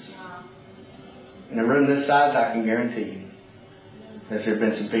Jesus. In a room this size, I can guarantee you that there have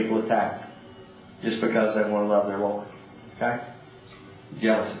been some people attacked just because they want to love their Lord. Okay?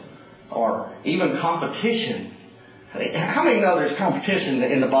 Jealousy. Or even competition. How many know there's competition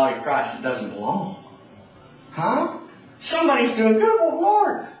in the body of Christ that doesn't belong? Huh? Somebody's doing good. Well,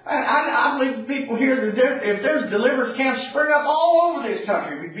 Lord, I believe people here, that if there's deliverance camps spring up all over this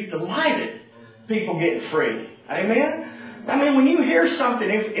country, we'd be delighted. People getting free. Amen? I mean, when you hear something,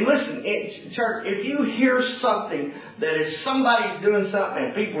 listen, church, if you hear something that is somebody's doing something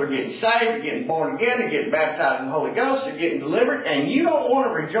and people are getting saved, they're getting born again, they're getting baptized in the Holy Ghost, they're getting delivered, and you don't want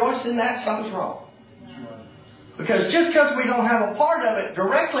to rejoice in that, something's wrong. Because just because we don't have a part of it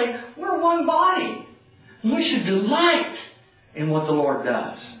directly, we're one body. We should delight in what the Lord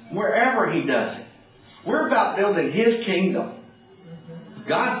does, wherever He does it. We're about building His kingdom,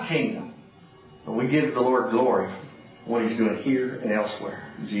 God's kingdom. But we give the Lord glory for what He's doing here and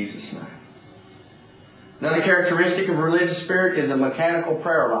elsewhere. In Jesus' name. Another characteristic of a religious spirit is a mechanical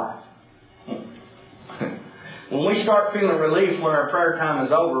prayer life. When we start feeling relief when our prayer time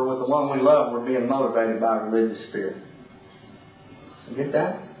is over with the one we love, we're being motivated by a religious spirit. You get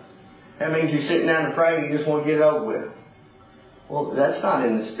that? That means you're sitting down to pray and you just want to get it over with. Well, that's not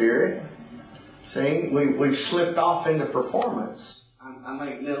in the Spirit. See, we've slipped off into performance. I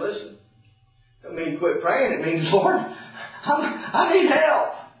mean, now listen. It doesn't mean quit praying. It means, Lord, I need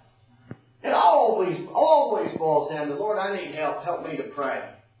help. It always boils down to, Lord, I need help. Help me to pray.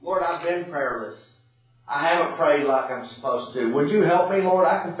 Lord, I've been prayerless. I haven't prayed like I'm supposed to. Would you help me, Lord?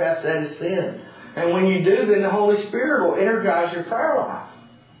 I confess that as sin. And when you do, then the Holy Spirit will energize your prayer life.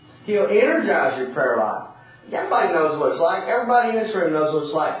 He'll energize your prayer life. Everybody knows what it's like. Everybody in this room knows what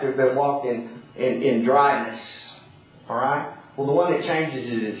it's like to have been walked in dryness. Alright? Well, the one that changes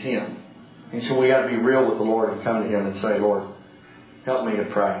it is Him. And so we got to be real with the Lord and come to Him and say, Lord, help me to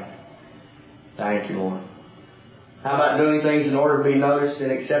pray. Thank you, Lord. How about doing things in order to be noticed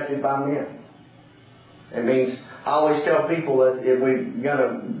and accepted by men? It means, I always tell people that if we're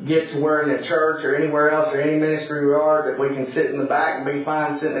going to get to where in the church or anywhere else or any ministry we are, that we can sit in the back and be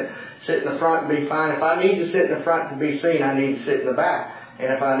fine, sit in the front and be fine. If I need to sit in the front to be seen, I need to sit in the back.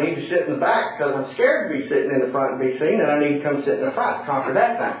 And if I need to sit in the back because I'm scared to be sitting in the front and be seen, then I need to come sit in the front to conquer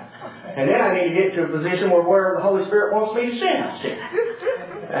that thing. And then I need to get to a position where the Holy Spirit wants me to sit, I'll sit.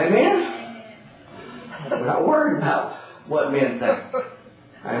 Amen? I'm not worried about what men think.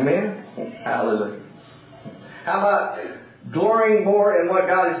 Amen? Hallelujah. How about glorying more in what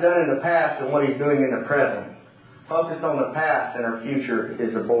God has done in the past than what He's doing in the present? Focused on the past and our future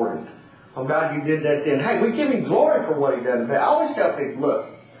is aborted. Oh God, you did that then. Hey, we give Him glory for what He done in the past. I always tell people, look,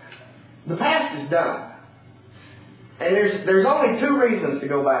 the past is done. And there's only two reasons to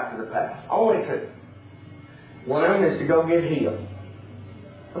go back to the past. Only two. One of them is to go get healed.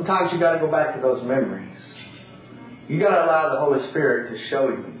 Sometimes you got to go back to those memories. You got to allow the Holy Spirit to show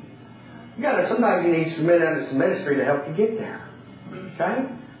you. Sometimes you need to submit under some ministry to help you get there.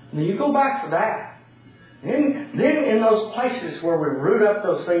 Okay? Then you go back for that. Then in those places where we root up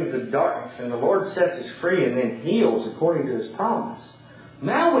those things of darkness and the Lord sets us free and then heals according to His promise.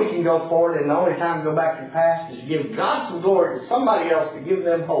 Now we can go forward, and the only time to go back to the past is to give God some glory to somebody else to give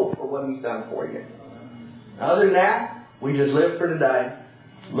them hope for what He's done for you. Other than that, we just live for today,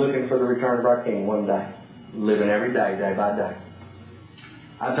 looking for the return of our King one day. Living every day, day by day.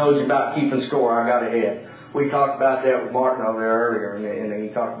 I told you about keeping score. I got ahead. We talked about that with Martin over there earlier, and he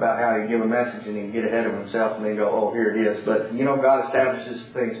talked about how he'd give a message and he'd get ahead of himself and then go, oh, here it is. But, God establishes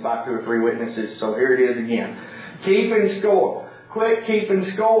things by 2 or 3 witnesses, so here it is again. Keeping score. Quit keeping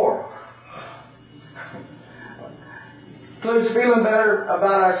score. Includes feeling better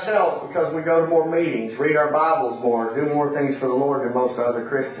about ourselves because we go to more meetings, read our Bibles more, do more things for the Lord than most other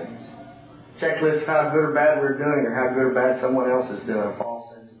Christians. Checklist of how good or bad we're doing or how good or bad someone else is doing. A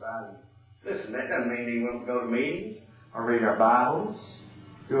false sense of value. Listen, that doesn't mean we won't go to meetings or read our Bibles,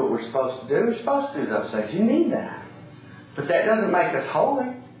 do what we're supposed to do. We're supposed to do those things. You need that. But that doesn't make us holy.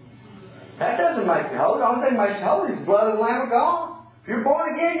 That doesn't make you holy. The only thing that makes you holy is the blood of the Lamb of God. If you're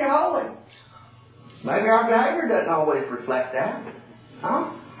born again, you're holy. Maybe our behavior doesn't always reflect that. Huh?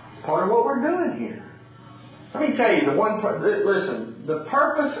 It's part of what we're doing here. Let me tell you, listen, the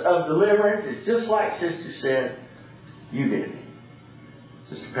purpose of deliverance is just like Sister said, you did it.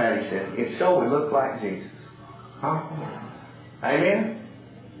 Sister Patty said, it's so we look like Jesus. Huh? Amen?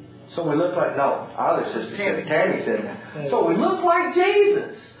 So we look like, no, other sister said, Tammy said that. So we look like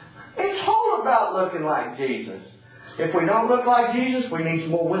Jesus. It's all about looking like Jesus. If we don't look like Jesus, we need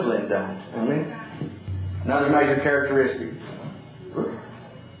some more whittling done. Amen? Another major characteristic.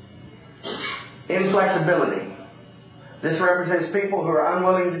 Inflexibility. This represents people who are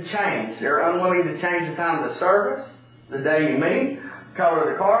unwilling to change. They're unwilling to change the time of the service, the day you meet, the color of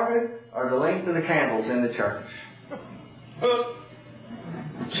the carpet, or the length of the candles in the church.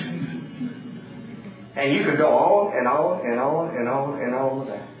 And you could go on and on and on and on and on with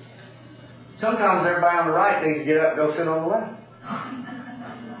that. Sometimes everybody on the right needs to get up and go sit on the left.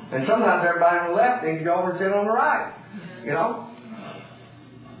 And sometimes everybody on the left needs to go over and sit on the right.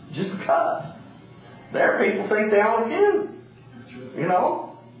 Just because. Their people think they own you. You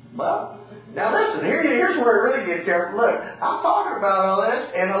know? Well, now listen, here's where it really gets careful. Look, I'm talking about all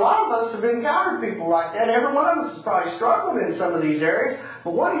this, and a lot of us have encountered people like that. Every one of us has probably struggled in some of these areas.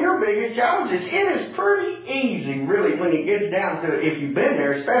 But one of your biggest challenges, it is pretty easy, really, when it gets down to it, if you've been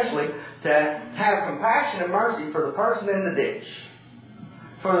there especially, to have compassion and mercy for the person in the ditch.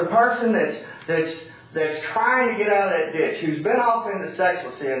 For the person that's trying to get out of that ditch, who's been off into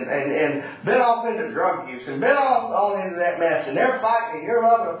sexual sin and been off into drug use and been all into that mess, and they're fighting and you're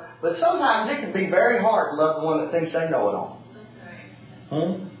loving them. But sometimes it can be very hard to love the one that thinks they know it all.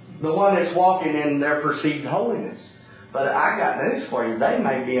 The one that's walking in their perceived holiness. But I got news for you. They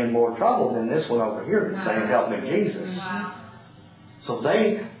may be in more trouble than this one over here that's saying, help me, Jesus. So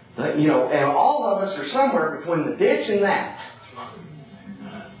they, you know, and all of us are somewhere between the ditch and that.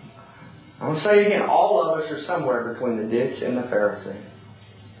 I'm going to say it again, all of us are somewhere between the ditch and the Pharisee.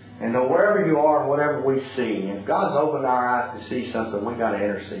 And wherever you are, whatever we see, if God's opened our eyes to see something, we've got to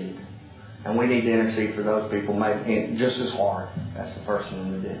intercede. And we need to intercede for those people maybe just as hard as the person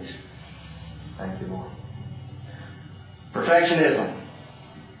in the ditch. Thank you, Lord. Perfectionism.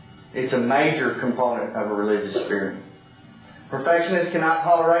 It's a major component of a religious spirit. Perfectionists cannot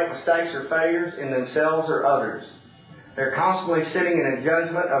tolerate mistakes or failures in themselves or others. They're constantly sitting in a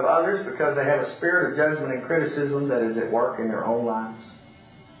judgment of others because they have a spirit of judgment and criticism that is at work in their own lives.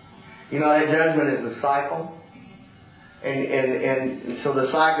 You know, that judgment is a cycle. And so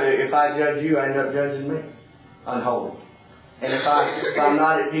the cycle, if I judge you, I end up judging me. Unholy. And if I'm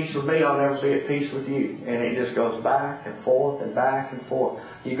not at peace with me, I'll never be at peace with you. And it just goes back and forth and back and forth.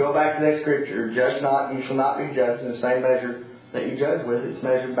 You go back to that scripture, judge not, you shall not be judged in the same measure that you judge with. It's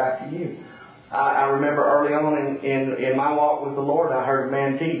measured back to you. I remember early on in my walk with the Lord, I heard a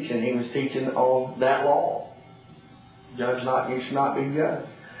man teach, and he was teaching on that law. Judge not, you shall not be judged.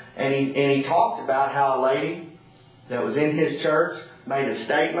 And he talked about how a lady that was in his church made a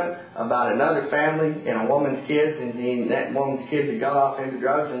statement about another family and a woman's kids, and that woman's kids had got off into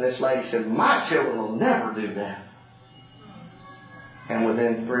drugs, and this lady said, my children will never do that. And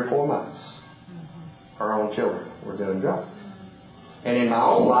within 3 or 4 months, her own children were doing drugs. And in my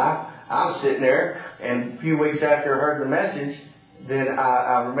own life, I was sitting there, and a few weeks after I heard the message, then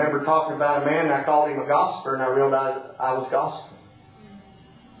I remember talking about a man, and I called him a gossiper, and I realized I was gossiping.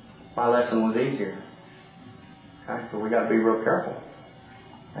 My lesson was easier. Okay? So we got to be real careful.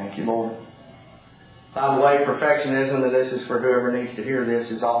 Thank you, Lord. By the way, perfectionism, and this is for whoever needs to hear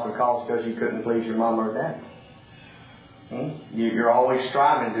this, is often caused because you couldn't please your mama or daddy. You're always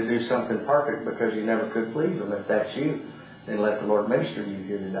striving to do something perfect because you never could please them. If that's you, then let the Lord minister to you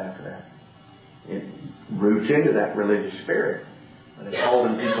here today for that. It roots into that religious spirit. And it's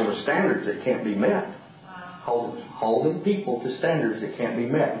holding people to standards that can't be met. Holding people to standards that can't be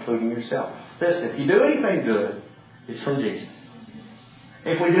met, including yourself. Listen, if you do anything good, it's from Jesus.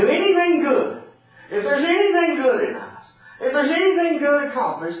 If we do anything good, if there's anything good in us, if there's anything good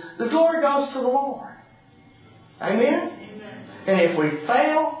accomplished, the glory goes to the Lord. Amen? And if we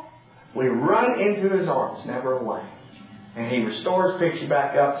fail, we run into His arms, never away. And He restores, picks you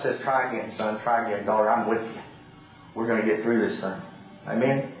back up, says, try again, son, try again, daughter, I'm with you. We're going to get through this thing.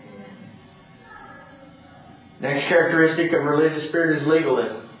 Amen? Next characteristic of religious spirit is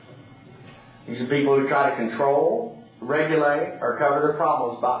legalism. These are people who try to control, regulate, or cover their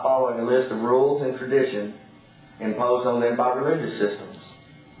problems by following a list of rules and traditions imposed on them by religious systems.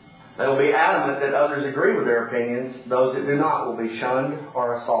 They will be adamant that others agree with their opinions. Those that do not will be shunned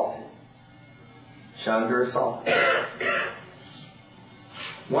or assaulted. Shunned or assaulted.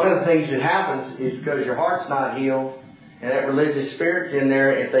 One of the things that happens is because your heart's not healed and that religious spirit's in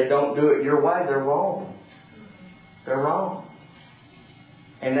there, if they don't do it your way, they're wrong. They're wrong.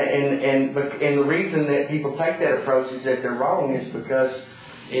 And the reason that people take that approach is that they're wrong is because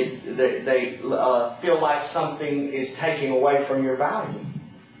they feel like something is taking away from your value.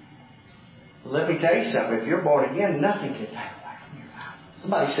 Let me tell you something. If you're born again, nothing can take away from your value.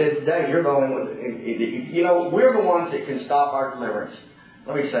 Somebody said today, you're going with, we're the ones that can stop our deliverance.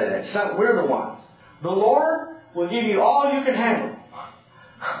 Let me say that. We're the ones. The Lord will give you all you can handle.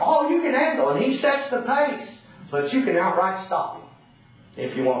 All you can handle. And He sets the pace. But you can outright stop Him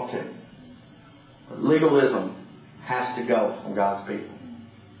if you want to. But legalism has to go from God's people.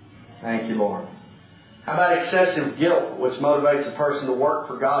 Thank you, Lord. How about excessive guilt, which motivates a person to work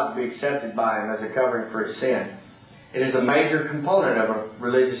for God to be accepted by Him as a covering for his sin? It is a major component of a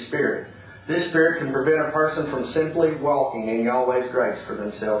religious spirit. This spirit can prevent a person from simply walking in Yahweh's grace for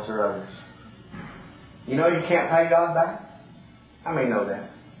themselves or others. You know you can't pay God back? How many know that?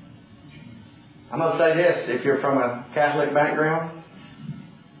 I'm going to say this. If you're from a Catholic background,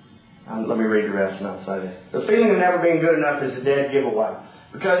 let me read the rest and I'll say this. The feeling of never being good enough is a dead giveaway,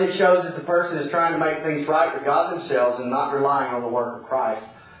 because it shows that the person is trying to make things right with God themselves and not relying on the work of Christ,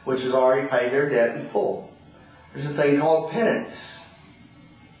 which has already paid their debt in full. There's a thing called penance.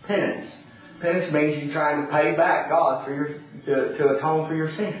 Penance. Penance means you're trying to pay back God for to atone for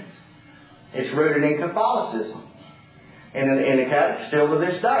your sins. It's rooted in Catholicism. And in the Catholics, still to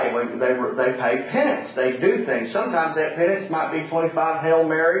this day, they pay penance. They do things. Sometimes that penance might be 25 Hail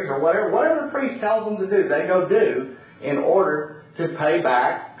Marys or whatever the priest tells them to do, they go do in order to pay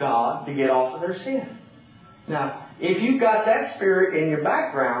back God to get off of their sin. Now, if you've got that spirit in your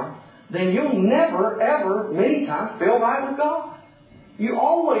background, then you'll never, ever, many times, feel right with God. You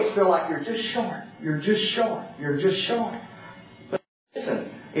always feel like you're just short. You're just short. You're just short. But listen,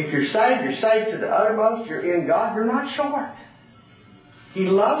 if you're saved to the uttermost, you're in God, you're not short. He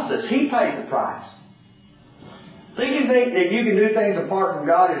loves us. He paid the price. Thinking that you can do things apart from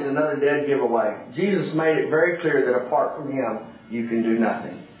God is another dead giveaway. Jesus made it very clear that apart from Him, you can do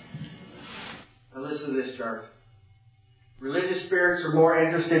nothing. Now listen to this, church. Religious spirits are more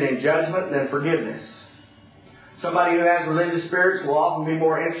interested in judgment than forgiveness. Somebody who has religious spirits will often be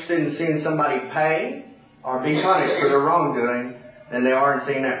more interested in seeing somebody pay or be punished for their wrongdoing than they are in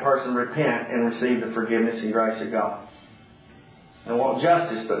seeing that person repent and receive the forgiveness and grace of God. They want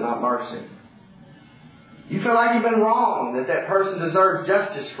justice but not mercy. You feel like you've been wrong, that person deserves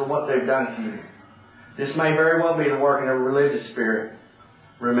justice for what they've done to you. This may very well be the working of a religious spirit.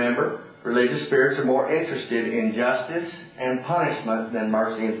 Remember, religious spirits are more interested in justice and punishment than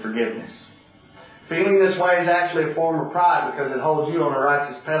mercy and forgiveness. Feeling this way is actually a form of pride, because it holds you on a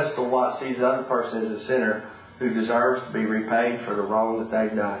righteous pedestal while it sees the other person as a sinner who deserves to be repaid for the wrong that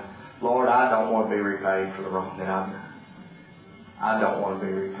they've done. Lord, I don't want to be repaid for the wrong that I've done. I don't want to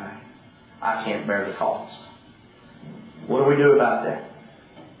be repaid. I can't bear the cost. What do we do about that?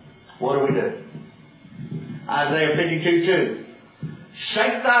 What do we do? Isaiah 52:2.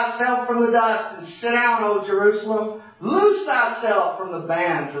 Shake thyself from the dust and sit down, O Jerusalem. Loose thyself from the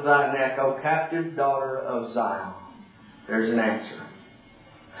bands of thy neck, O captive daughter of Zion. There's an answer.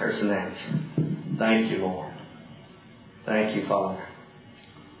 There's an answer. Thank you, Lord. Thank you, Father.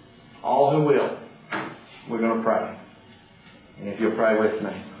 All who will, we're going to pray. And if you'll pray with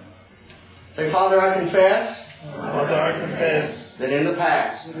me. Say, Father, I confess. Father, I confess that in the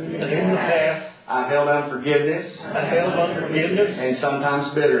past, I've held unforgiveness. And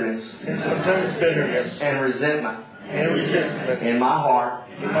sometimes bitterness. And resentment. In my heart.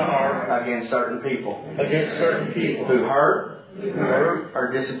 Against certain people. Who hurt. Or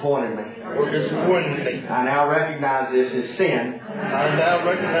disappointed me. I now recognize this as sin.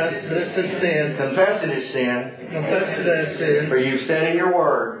 Confess it as sin. For you've said in your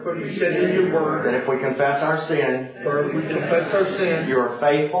word. That if we confess our sin. You are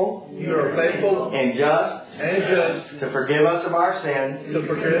faithful. And just. To forgive us of our sins.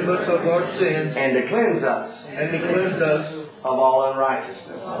 And to cleanse us. Of all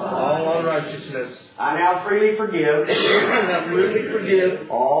unrighteousness. I now freely forgive.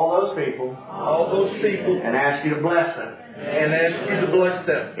 All those people. And ask you to bless them.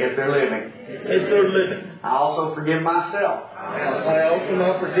 If they're living. I also forgive myself.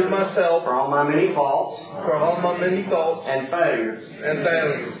 For all my many faults. And failures.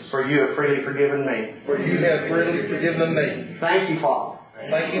 For you have freely forgiven me. Thank you, Father.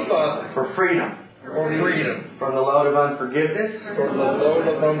 For freedom. From the load of unforgiveness.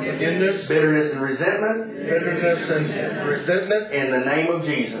 Bitterness and resentment. In the name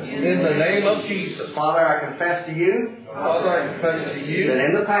of Jesus. Father, I confess to you. That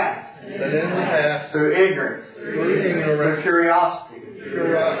in the past. Through ignorance. Through curiosity.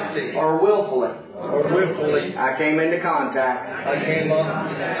 Or willfully. I came into contact.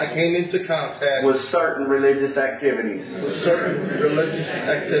 With certain religious activities.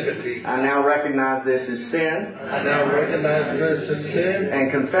 I now recognize this as sin. And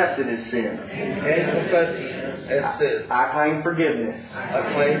confess it as sin. I claim forgiveness.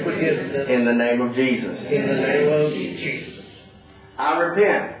 In the name of Jesus. I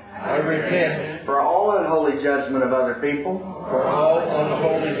repent. For all unholy judgment of other people.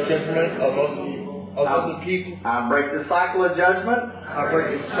 I break the cycle of judgment.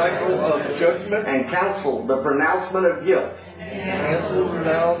 And counsel the pronouncement of guilt.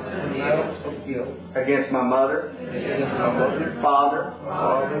 Against my mother. Father.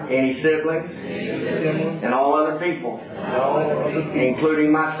 Any siblings. And all other people.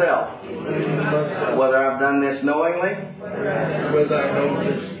 Including myself. Whether I've done this knowingly.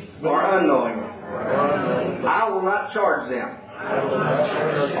 Or unknowingly. I will not charge them.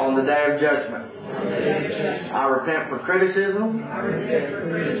 On the day of judgment. I repent for criticism,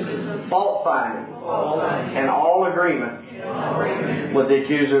 fault finding, and all agreement with the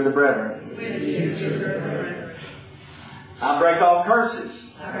accuser of the brethren. I break all curses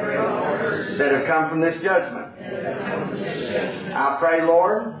that have come from this judgment. I pray,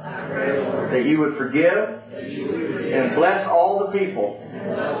 Lord, that you would forgive and bless all the people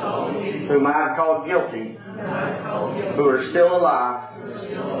whom I have called guilty, who are still alive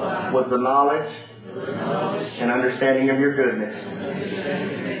with the knowledge and understanding of your goodness.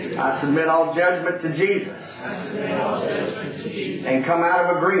 I submit all judgment to Jesus and come out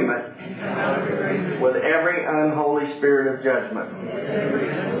of agreement with every unholy spirit of judgment.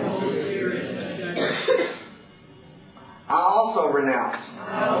 I also renounce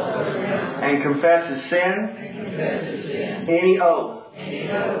and confess as sin any oath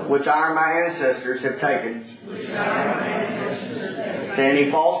which I or my ancestors have taken to any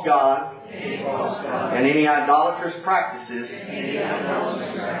false god and any idolatrous practices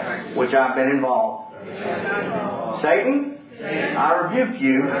which I've been involved. Satan, I rebuke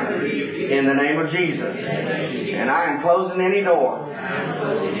you in the name of Jesus, and I am closing any door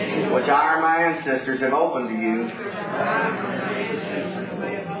which I or my ancestors have opened to you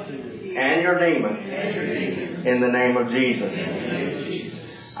and your demons in the name of Jesus.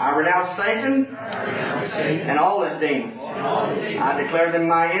 I renounce Satan and all his demons. I declare them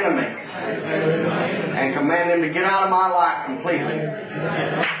my enemies and command them to get out of my life completely.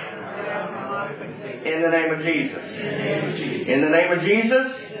 In the name of Jesus. In the name of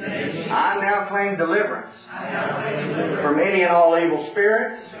Jesus, I now claim deliverance from any and all evil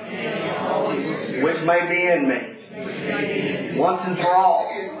spirits which may be in me. Once and for all,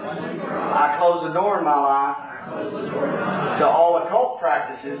 I close the door in my life to all occult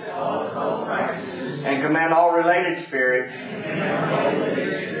practices and command all related spirits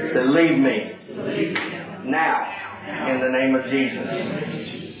to leave me now in the name of Jesus.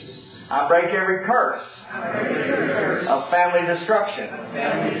 I break every curse of family destruction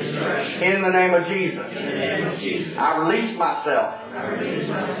in the name of Jesus. I release myself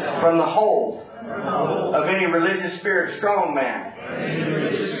from the hold of any religious spirit strongman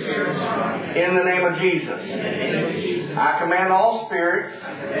in the name of Jesus. I command all spirits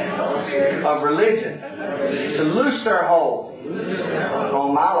of religion to loose their hold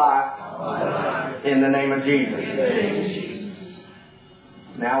on my life in the name of Jesus.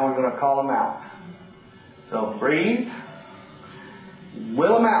 Now we're going to call them out. So breathe.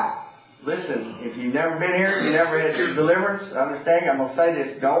 Will them out. Listen, if you've never been here, you never had your deliverance, understand, I'm going to say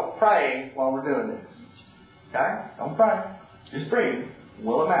this. Don't pray while we're doing this. Okay? Don't pray. Just breathe.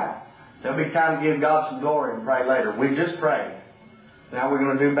 Will them out. There'll be time to give God some glory and pray later. We just prayed. Now we're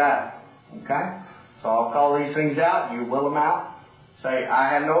going to do battle. Okay? So I'll call these things out. You will them out. Say, I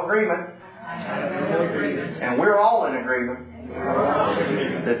have no agreement. And we're all in agreement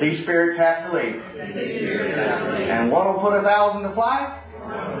that these spirits have to leave. And one will put 1,000 to flight,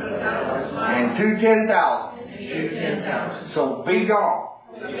 and 2 10,000. So be gone.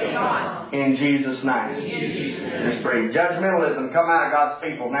 In Jesus' name. Just breathe. Judgmentalism, come out of God's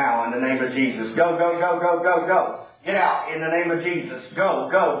people now in the name of Jesus. Go, go, go, go, go, go. Get out in the name of Jesus. Go,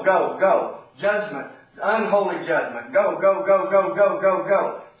 go, go, go. Judgment, unholy judgment. Go, go, go, go, go, go,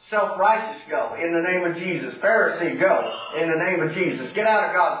 go. Self-righteous, go in the name of Jesus. Pharisee, go in the name of Jesus. Get out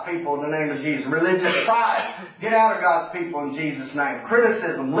of God's people in the name of Jesus. Religious pride, get out of God's people in Jesus' name.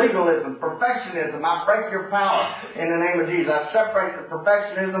 Criticism, legalism, perfectionism, I break your power in the name of Jesus. I separate the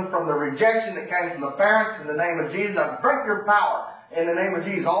perfectionism from the rejection that came from the parents in the name of Jesus. I break your power in the name of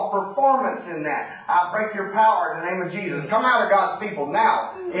Jesus. All performance in that, I break your power in the name of Jesus. Come out of God's people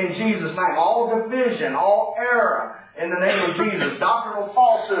now in Jesus' name. All division, all error, in the name of Jesus. Doctrinal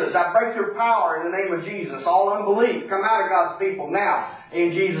falsehoods, I break your power in the name of Jesus. All unbelief, come out of God's people now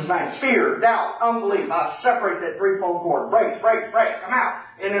in Jesus' name. Fear, doubt, unbelief, I separate that threefold cord. Break, break, break, come out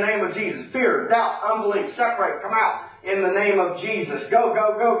in the name of Jesus. Fear, doubt, unbelief, separate, come out in the name of Jesus. Go,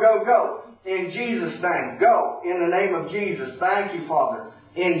 go, go, go, go. In Jesus' name. Go in the name of Jesus. Thank you, Father.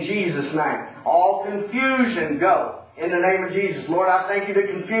 In Jesus' name. All confusion, go in the name of Jesus. Lord, I thank you that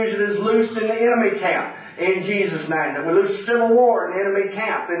confusion is loosed in the enemy camp. In Jesus' name. That we lose civil war in the enemy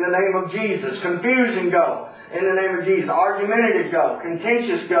camp in the name of Jesus. Confusion, go in the name of Jesus. Argumentative, go.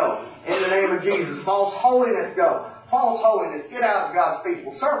 Contentious, go in the name of Jesus. False holiness, go. False holiness, get out of God's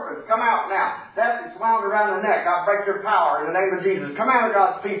people. Serpents, come out now. That is wound around the neck, I break your power in the name of Jesus. Come out of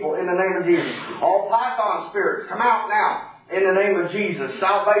God's people in the name of Jesus. All python spirits, come out now in the name of Jesus.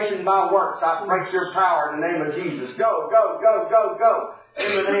 Salvation by works, I break your power in the name of Jesus. Go, go, go, go, go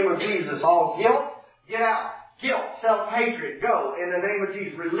in the name of Jesus. All guilt, get out. Guilt, self-hatred, go. In the name of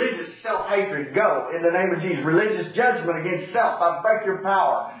Jesus. Religious self-hatred, go. In the name of Jesus. Religious judgment against self, I break your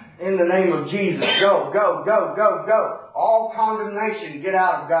power. In the name of Jesus. Go, go, go, go, go. All condemnation, get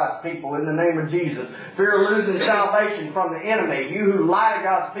out of God's people in the name of Jesus. Fear of losing salvation from the enemy. You who lie to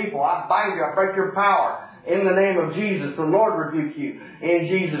God's people, I bind you, I break your power. In the name of Jesus, the Lord rebuke you. In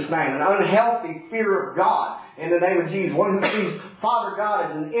Jesus' name. An unhealthy fear of God. In the name of Jesus. One who sees Father God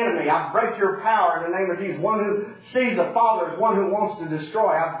as an enemy. I break your power in the name of Jesus. One who sees a father as one who wants to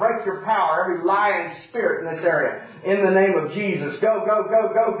destroy. I break your power. Every lying spirit in this area. In the name of Jesus. Go, go, go,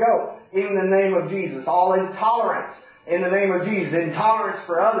 go, go. In the name of Jesus. All intolerance. In the name of Jesus. Intolerance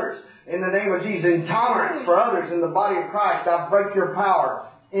for others. In the name of Jesus. Intolerance for others in the body of Christ. I break your power.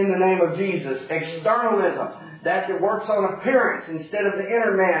 In the name of Jesus. Externalism, that works on appearance instead of the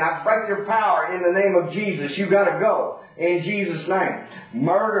inner man. I break your power in the name of Jesus. You got to go in Jesus' name.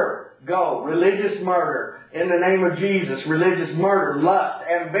 Murder, go. Religious murder in the name of Jesus. Religious murder, lust,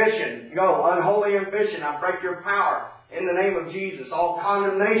 ambition, go. Unholy ambition, I break your power in the name of Jesus. All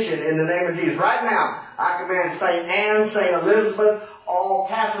condemnation in the name of Jesus. Right now, I command St. Anne, St. Elizabeth, all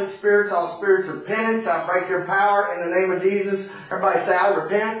Catholic spirits, all spirits of penance, I break your power in the name of Jesus. Everybody say, I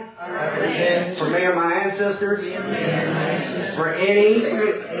repent. I repent. For me and my ancestors. For any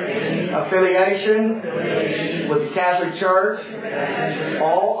affiliation with the Catholic Church.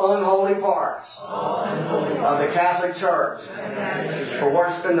 All unholy parts of the Catholic Church. For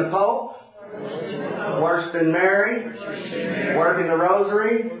worshiping the Pope. Worshiping Mary. Working the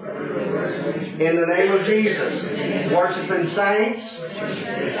Rosary. In the name of Jesus. Worshiping saints.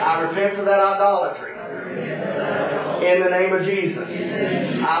 I repent for that idolatry. In the name of Jesus.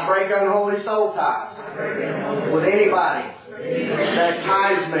 I break unholy soul ties with anybody that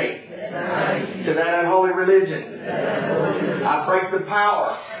ties me to that unholy religion. I break the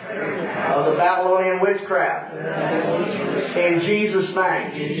power of the Babylonian witchcraft in Jesus'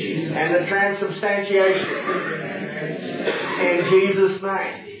 name. And the transubstantiation in Jesus'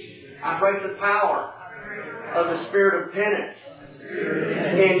 name. I break the power of the spirit of penance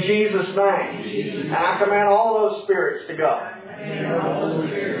in Jesus' name. And I command all those spirits to go.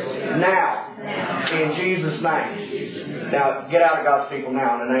 Now. In Jesus' name. Now, get out of God's people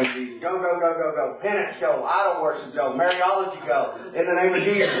now in the name of Jesus. Go, go, go, go, go. Penance, go. Idol worship, go. Mariology, go. In the name of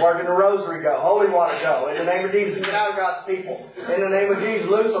Jesus. Working the rosary, go. Holy water, go. In the name of Jesus. Get out of God's people. In the name of Jesus.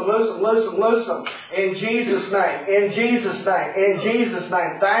 Loose them, loose them, loose them, loose them. In Jesus' name. In Jesus' name. In Jesus'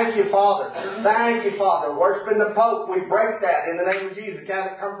 name. Thank you, Father. Thank you, Father. Worshiping the Pope, we break that. In the name of Jesus.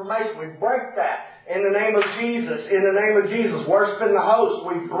 Catholic confirmation, we break that. In the name of Jesus. In the name of Jesus. Worshiping the host,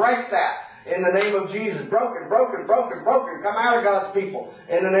 we break that. In the name of Jesus. Broken, broken, broken, broken. Come out of God's people.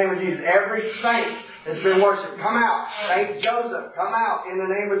 In the name of Jesus. Every saint that's been worshipped, come out. Saint Joseph, come out. In the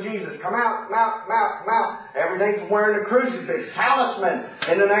name of Jesus. Come out, come out, come out, come out. Everything from wearing the crucifix. Talisman.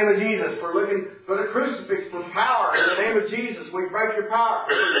 In the name of Jesus. For looking for the crucifix for power. In the name of Jesus. We break your power.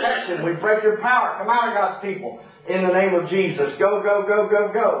 For protection. We break your power. Come out of God's people. In the name of Jesus. Go, go, go,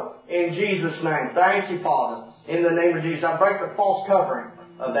 go, go. In Jesus' name. Thank you, Father. In the name of Jesus. I break the false covering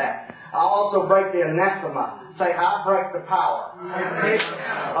of that. I also break the anathema. Say, I break the power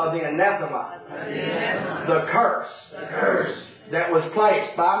of the anathema. The curse that was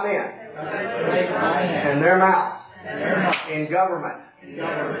placed by men in their mouths, in government,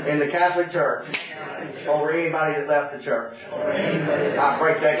 in the Catholic Church, over anybody that left the church. I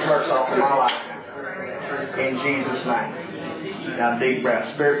break that curse off of my life now. In Jesus' name. Now, deep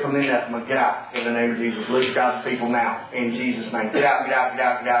breath. Spirit from the anathema, get out in the name of Jesus. Loose God's people now in Jesus' name. Get out, get out, get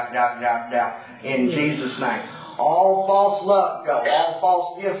out, get out, get out, get out, get out. In Jesus' name. All false love go. All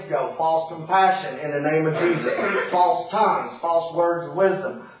false gifts go. False compassion in the name of Jesus. False tongues. False words of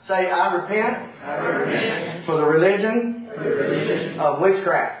wisdom. Say, I repent for the religion of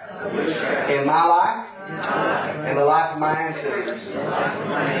witchcraft in my life and the life of my ancestors.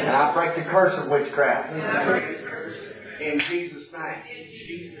 And I break the curse of witchcraft. In Jesus' name.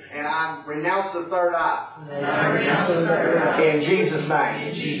 And I renounce the third eye. In Jesus'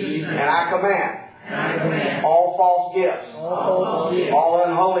 name. And I command all false gifts, all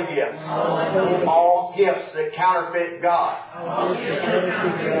unholy gifts, all gifts that counterfeit God,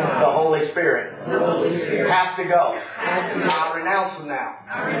 the Holy Spirit, have to go. I renounce them now.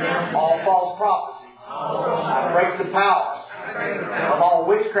 All false prophecies. I break the power of all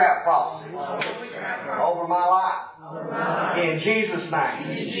witchcraft prophecies over my life. In Jesus'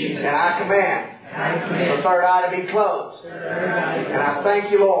 name. And I command the third eye to be closed. And I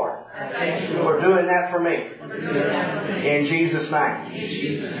thank you, Lord, for doing that for me. In Jesus' name.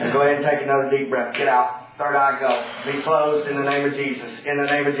 And go ahead and take another deep breath. Get out. Third eye go. Be closed in the name of Jesus. In the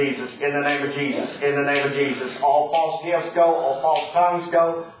name of Jesus. In the name of Jesus. In the name of Jesus. All false gifts go. All false tongues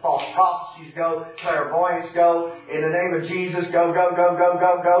go. False prophecies go. Clairvoyance go. In the name of Jesus. Go, go, go, go,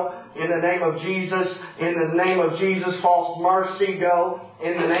 go, go. In the name of Jesus. In the name of Jesus. False mercy go.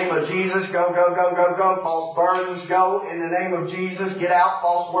 In the name of Jesus. Go, go, go, go, go. False burdens go. In the name of Jesus. Get out.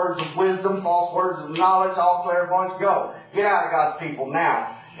 False words of wisdom. False words of knowledge. All clairvoyance go. Get out of God's people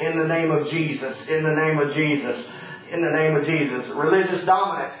now. In the name of Jesus. In the name of Jesus. In the name of Jesus. Religious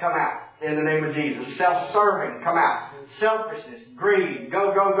dominance, come out. In the name of Jesus. Self-serving, come out. Selfishness, greed,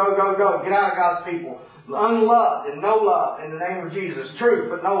 go, go, go, go, go. Get out of God's people. Unloved and no love. In the name of Jesus. Truth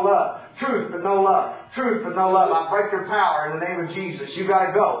but no love. Truth but no love. Truth but no love. I break your power in the name of Jesus. You got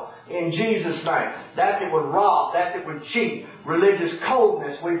to go. In Jesus' name. That would rob. That would cheat. Religious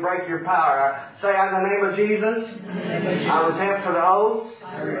coldness, we break your power. Say, in the name of Jesus, I repent for the oaths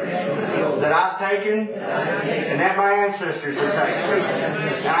that I've taken and that my ancestors have taken.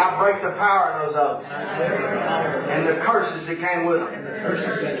 And I break the power of those oaths and the curses that came with them.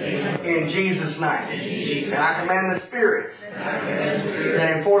 In Jesus' name. And I command the spirits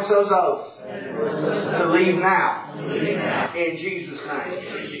that enforce those oaths to leave now. In Jesus'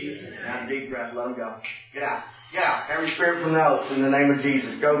 name. Now, deep breath, let them go. Get out. Get out. Every spirit from the oaths in the name of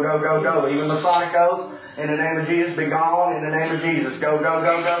Jesus. Go, go, go, go. Even Masonic oaths in the name of Jesus. Be gone in the name of Jesus. Go, go,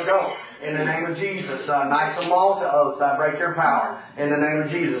 go, go, go. In the name of Jesus. Knights of Malta oaths, I break your power. In the name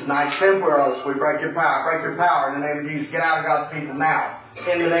of Jesus. Knights Templar oaths, we break your power. Break your power in the name of Jesus. Get out of God's people now.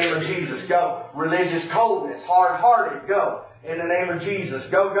 In the name of Jesus. Go. Religious coldness, hard-hearted, go. In the name of Jesus.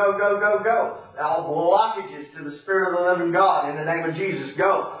 Go, go, go, go, go. All blockages to the Spirit of the living God. In the name of Jesus.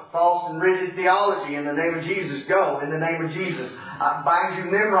 Go. False and rigid theology. In the name of Jesus. Go. In the name of Jesus. I bind you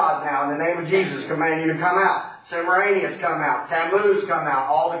Nimrod now. In the name of Jesus. Command you to come out. Semiramis come out. Tammuz come out.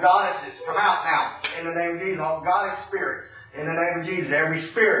 All the goddesses come out now. In the name of Jesus. All goddess spirits. In the name of Jesus, every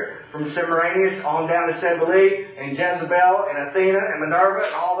spirit from Semiramis on down to Cybele and Jezebel and Athena and Minerva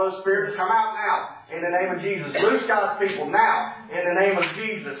and all those spirits come out now. In the name of Jesus. Loose God's people now. In the name of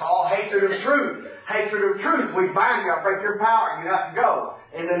Jesus. All hatred of truth. Hatred of truth. We bind you. I break your power. You have to go.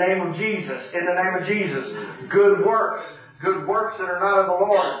 In the name of Jesus. In the name of Jesus. Good works. Good works that are not of the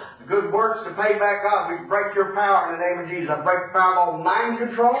Lord. Good works to pay back God. We break your power in the name of Jesus. I break the power of all mind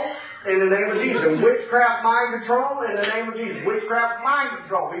control in the name of Jesus. And witchcraft mind control in the name of Jesus. Witchcraft mind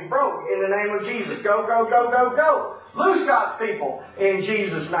control be broke in the name of Jesus. Go, go, go, go, go. Loose God's people in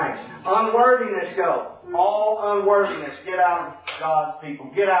Jesus' name. Unworthiness go. All unworthiness. Get out of God's people.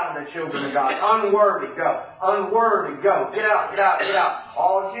 Get out of the children of God. Unworthy go. Unworthy go. Get out, get out, get out.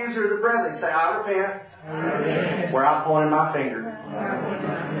 All accusers of the brethren say, I repent. Where I'm pointing my finger.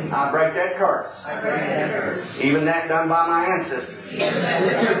 I break that curse. Even that done by my ancestors.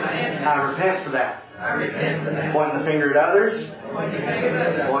 I repent for that. Pointing the finger at others.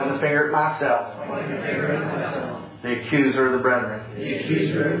 Pointing the finger at myself. The accuser of the brethren.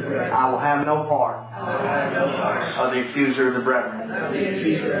 I will have no part of the accuser of the brethren.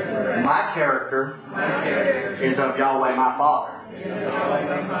 My character is of Yahweh my Father.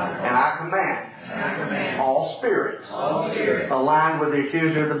 And I command all spirits aligned with the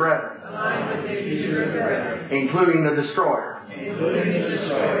accuser of the brethren, including the destroyer,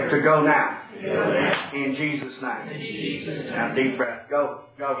 to go now. In Jesus' name. Now, deep breath. Go.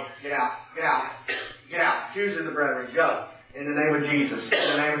 Go. Get out. Get out. Get out. Accuser of the brethren. Go. In the name of Jesus. In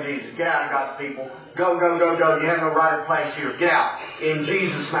the name of Jesus. Get out of God's people. Go, go, go, go. You have no right or place here. Get out. In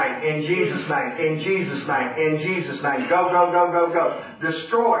Jesus' name. In Jesus' name. In Jesus' name. In Jesus' name. Go, go, go, go, go.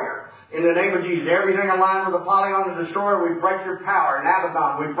 Destroyer. In the name of Jesus. Everything aligned with the Polygon the Destroyer, we break your power. In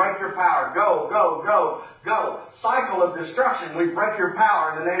Abaddon, we break your power. Go, go, go, go. Cycle of destruction, we break your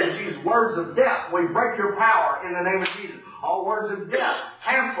power in the name of Jesus. Words of death, we break your power in the name of Jesus. All words of death,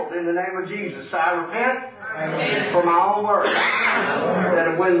 canceled in the name of Jesus. So I repent for my own words that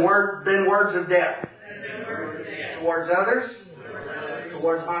have been words of death. Towards others,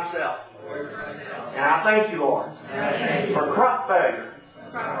 towards myself. And I thank you, Lord, for crop failure.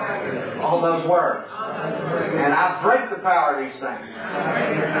 All those words. And I break the power of these things.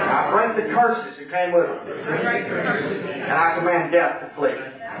 I break the curses that came with them. And I command death to flee.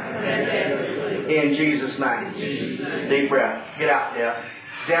 In Jesus' name. Deep breath. Get out, death.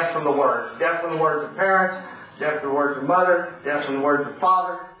 Death from the words. Death from the words of parents. Death from the words of mother. Death from the words of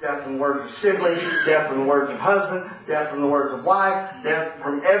father. Death from the words of siblings. Death from the words of husband. Death from the words of wife. Death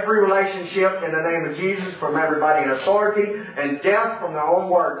from every relationship in the name of Jesus. From everybody in authority. And death from their own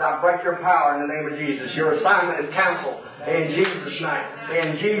words. I break your power in the name of Jesus. Your assignment is canceled. In Jesus' name.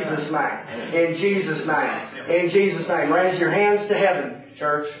 In Jesus' name. In Jesus' name. In Jesus' name. Raise your hands to heaven,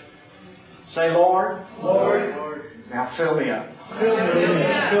 church. Say, Lord. Lord. Now fill me up. Fill me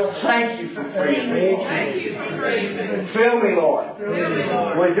up. Thank you for freeing me. Thank you for freeing me. Fill me, Lord. Fill me,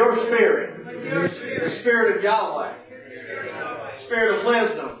 Lord. With your Spirit. With your Spirit. The Spirit of Yahweh. Spirit of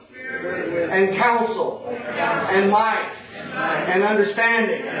wisdom. And counsel. And might. And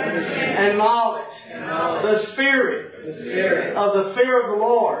understanding. And knowledge. The Spirit of the fear of the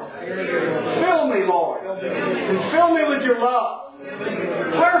Lord. Fill me, Lord. And fill me with your love.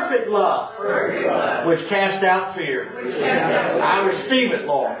 Perfect love. Which casts out fear. I receive it,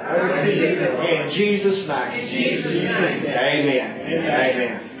 Lord. In Jesus' name. Amen.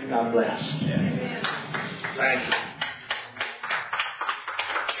 Amen. God bless. Thank you.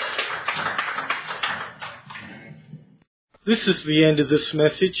 This is the end of this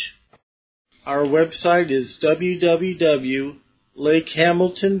message. Our website is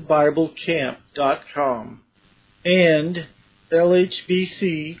www.lakehamiltonbiblecamp.com and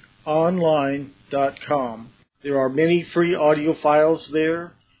lhbconline.com. There are many free audio files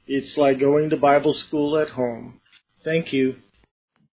there. It's like going to Bible school at home. Thank you.